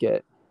just don't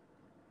get.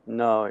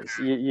 No,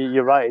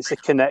 you're right. It's a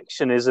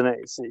connection, isn't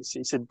it?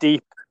 It's a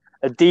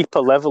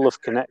deeper level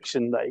of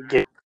connection that it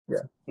gives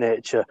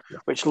nature,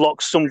 which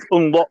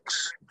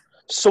unlocks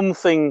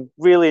something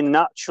really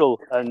natural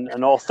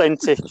and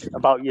authentic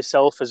about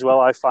yourself as well.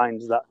 I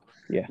find that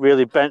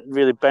really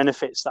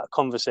benefits that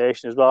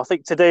conversation as well. I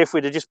think today, if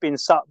we'd have just been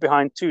sat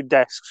behind two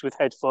desks with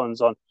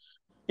headphones on,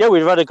 we'd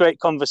have had a great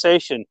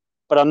conversation,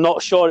 but I'm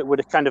not sure it would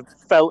have kind of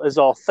felt as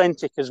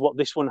authentic as what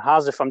this one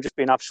has, if I'm just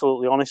being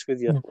absolutely honest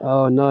with you.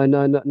 Oh, no,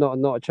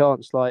 not a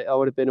chance. Like, I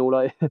would have been all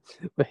like,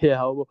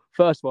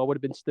 first of all, I would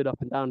have been stood up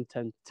and down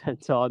 10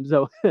 times.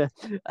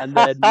 And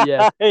then,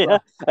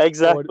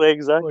 exactly.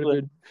 Would have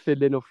been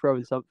fiddling or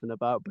throwing something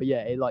about. But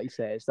like you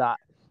say, it's that.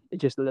 It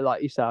just,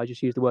 like you say, I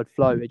just use the word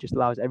flow. It just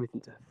allows everything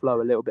to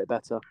flow a little bit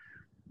better.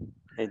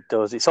 It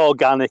does. It's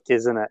organic,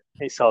 isn't it?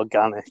 It's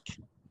organic.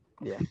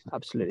 Yeah,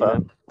 absolutely.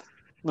 But,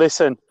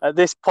 listen, at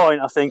this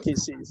point, I think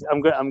I'm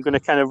going to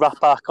kind of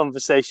wrap our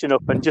conversation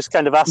up and just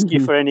kind of ask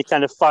you for any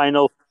kind of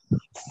final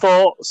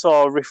thoughts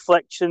or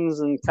reflections,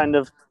 and kind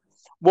of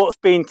what's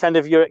been kind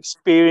of your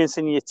experience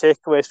and your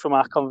takeaways from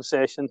our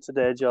conversation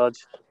today,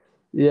 George.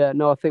 Yeah,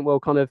 no, I think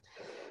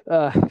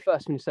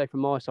first thing to say from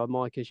my side,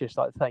 Mike, is just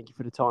like thank you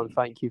for the time.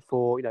 Thank you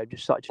for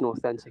just such an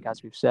authentic,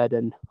 as we've said,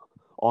 and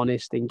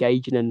honest,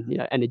 engaging,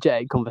 and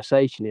energetic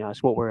conversation.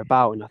 It's what we're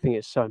about, and I think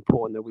it's so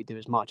important that we do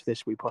as much of this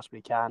as we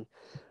possibly can.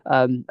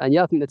 And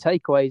I think the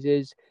takeaways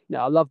is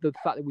I love the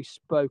fact that we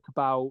spoke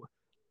about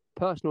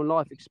personal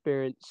life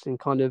experience and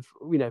kind of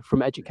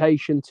from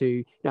education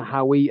to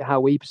how we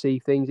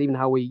perceive things, even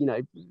how we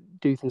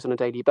do things on a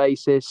daily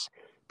basis,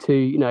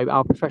 to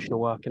our professional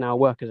work and our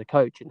work as a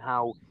coach, and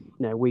how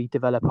we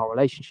develop our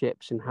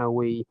relationships and how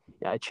we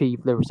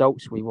achieve the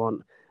results we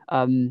want.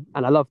 And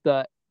I love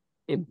that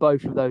in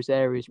both of those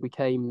areas we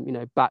came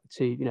back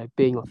to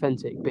being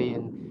authentic,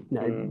 being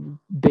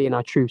being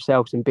our true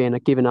selves, and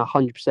giving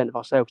 100% of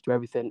ourselves to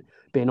everything,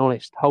 being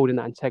honest, holding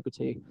that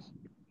integrity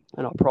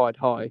and our pride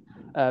high.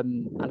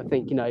 And I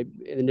think in the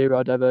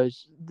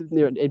neurodiverse,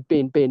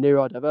 being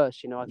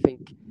neurodiverse, I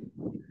think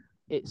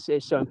it's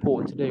so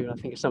important to do, and I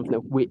think it's something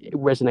that it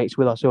resonates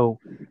with us all.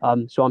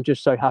 So I'm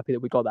just so happy that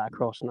we got that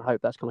across, and I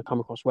hope that's going to come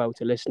across well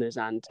to listeners.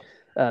 And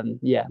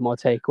my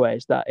takeaway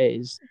is that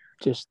it is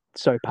just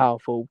so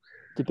powerful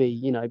to be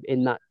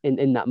in that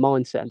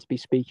mindset, and to be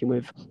speaking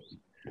with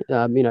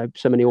so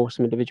many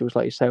awesome individuals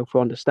like yourself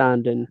who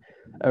understand and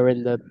are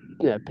in the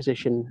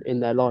position in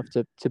their life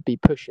to be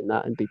pushing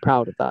that and be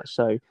proud of that.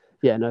 So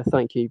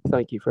thank you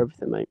for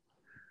everything, mate.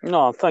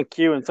 No, thank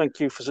you, and thank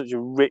you for such a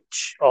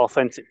rich,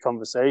 authentic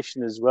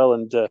conversation as well.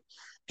 And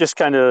just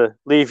kind of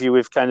leave you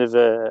with kind of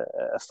a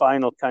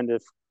final kind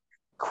of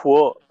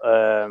quote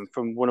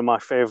from one of my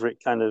favorite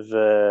kind of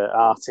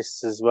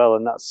artists as well,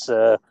 and that's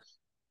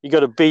you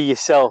got to be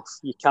yourself.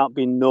 You can't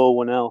be no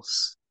one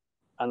else.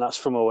 And that's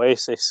from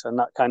Oasis, and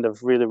that kind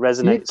of really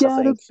resonates. You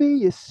gotta be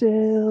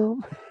yourself.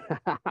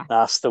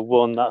 That's the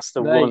one. That's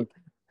the one.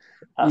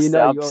 That's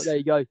there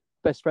you go.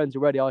 Best friends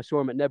already. I saw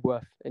him at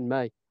Nebworth in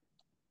May.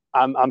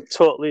 I'm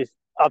totally,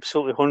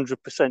 absolutely,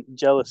 100%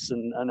 jealous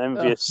and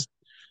envious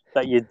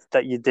that you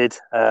did.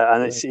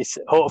 And it's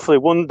hopefully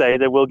one day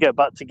they will get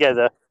back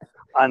together,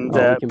 and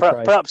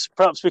perhaps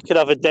we could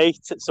have a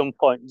date at some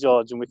point,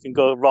 George, and we can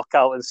go rock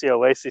out and see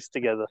Oasis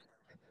together.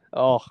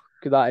 Oh,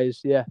 that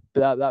is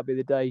that'd be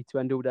the day to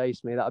end all days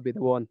for me. That'd be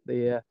the one.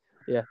 They're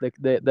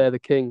the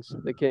kings.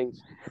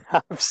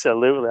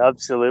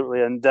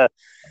 Absolutely. And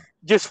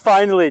just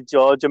finally,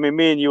 George, I mean,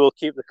 me and you will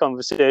keep the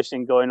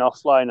conversation going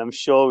offline. I'm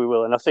sure we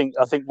will. And I think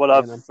what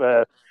I've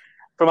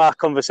from our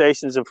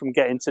conversations and from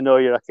getting to know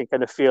you, I can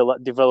kind of feel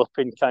that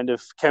developing kind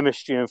of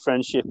chemistry and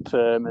friendship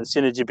and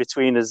synergy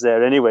between us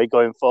there anyway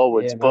going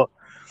forwards. But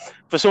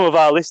for some of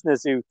our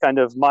listeners who kind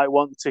of might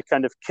want to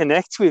kind of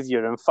connect with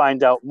you and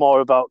find out more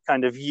about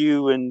kind of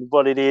you and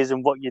what it is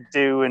and what you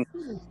do, and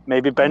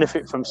maybe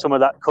benefit from some of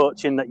that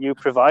coaching that you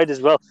provide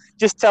as well,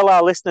 just tell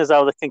our listeners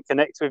how they can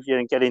connect with you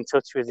and get in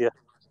touch with you.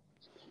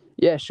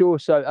 Yeah, sure.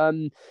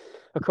 So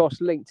across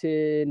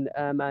LinkedIn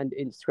and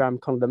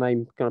Instagram, kind of the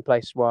main kind of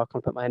place where I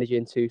kind of put my energy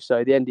into.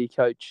 So the ND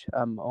Coach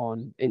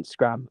on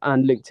Instagram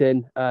and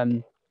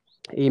LinkedIn.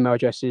 Email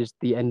address is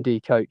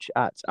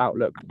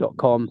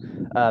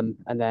thendcoach@outlook.com.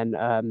 And then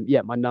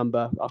my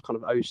number are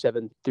kind of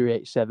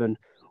 07387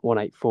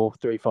 184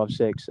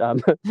 356.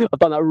 I've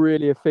done that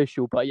really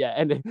official, but yeah,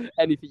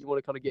 anything you want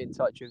to kind of get in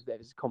touch with,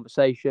 if it's a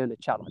conversation, a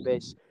chat like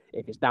this,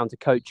 if it's down to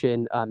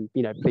coaching,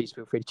 please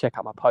feel free to check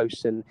out my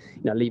posts and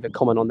leave a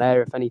comment on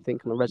there if anything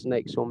kind of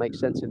resonates or makes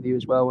sense with you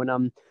as well,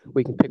 and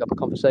we can pick up a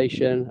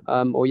conversation,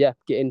 or get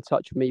in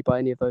touch with me by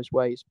any of those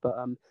ways. But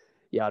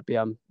I'd be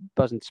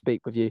buzzing to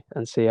speak with you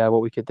and see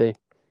what we could do.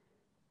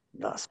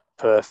 That's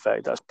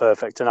perfect.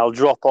 And I'll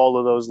drop all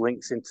of those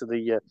links into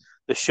the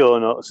show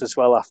notes as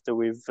well after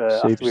we've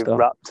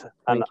wrapped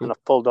and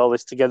I've pulled all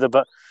this together.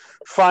 But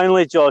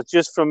finally, George,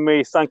 just from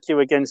me, thank you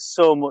again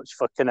so much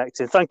for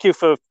connecting. Thank you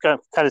for kind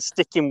of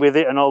sticking with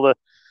it and all the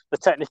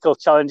technical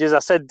challenges. I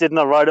said, didn't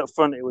I, right up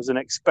front, it was an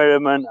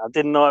experiment. I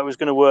didn't know it was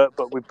going to work,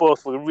 but we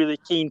both were really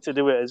keen to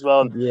do it as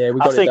well. And yeah, we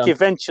got I think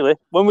eventually,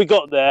 when we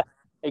got there,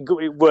 it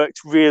worked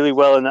really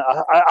well, and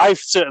I've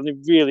certainly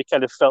really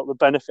kind of felt the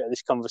benefit of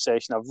this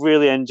conversation. I've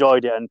really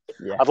enjoyed it, and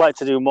I'd like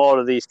to do more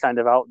of these kind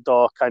of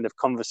outdoor kind of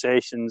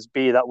conversations,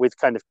 be that with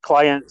kind of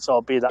clients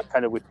or be that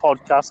kind of with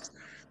podcasts.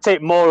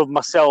 Take more of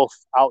myself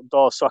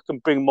outdoors so I can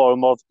bring more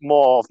of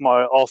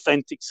my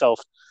authentic self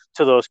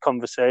to those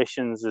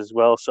conversations as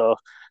well. So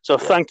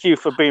thank you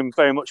for being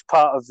very much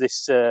part of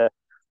this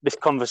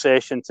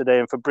conversation today,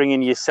 and for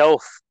bringing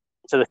yourself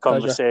to the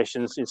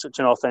conversations in such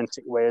an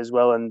authentic way as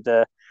well. And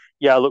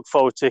I look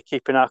forward to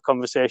keeping our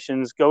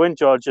conversations going,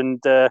 George, and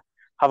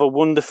have a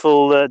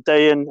wonderful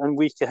day and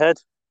week ahead.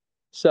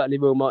 Certainly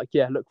will, Mike.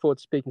 Yeah, look forward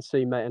to speaking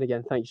soon, mate. And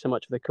again, thank you so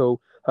much for the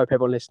call. Hope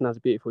everyone listening has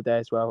a beautiful day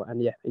as well.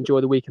 And enjoy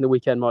the week and the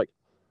weekend, Mike.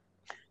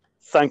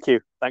 Thank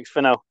you. Thanks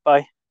for now.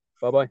 Bye.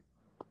 Bye-bye.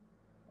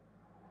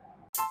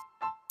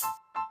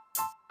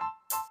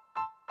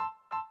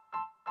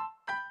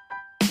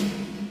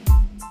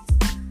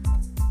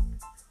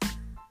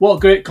 What a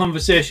great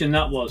conversation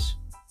that was.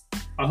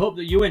 I hope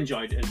that you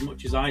enjoyed it as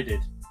much as I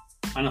did,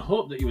 and I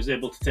hope that you was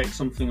able to take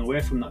something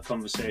away from that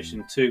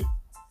conversation too.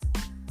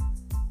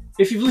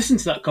 If you've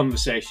listened to that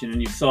conversation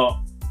and you've thought,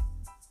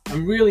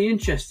 I'm really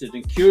interested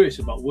and curious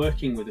about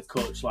working with a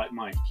coach like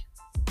Mike,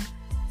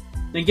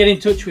 then get in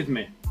touch with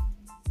me.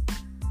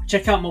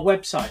 Check out my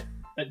website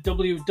at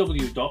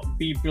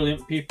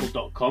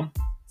www.bebrilliantpeople.com,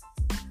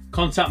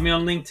 contact me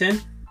on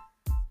LinkedIn,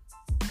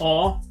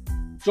 or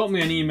drop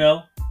me an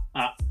email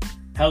at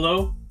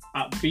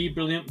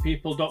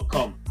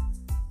hello@bebrilliantpeople.com,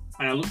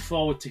 and I look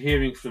forward to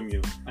hearing from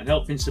you and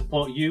helping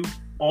support you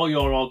or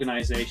your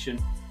organisation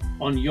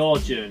on your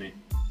journey.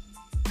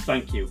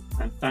 Thank you,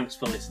 and thanks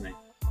for listening.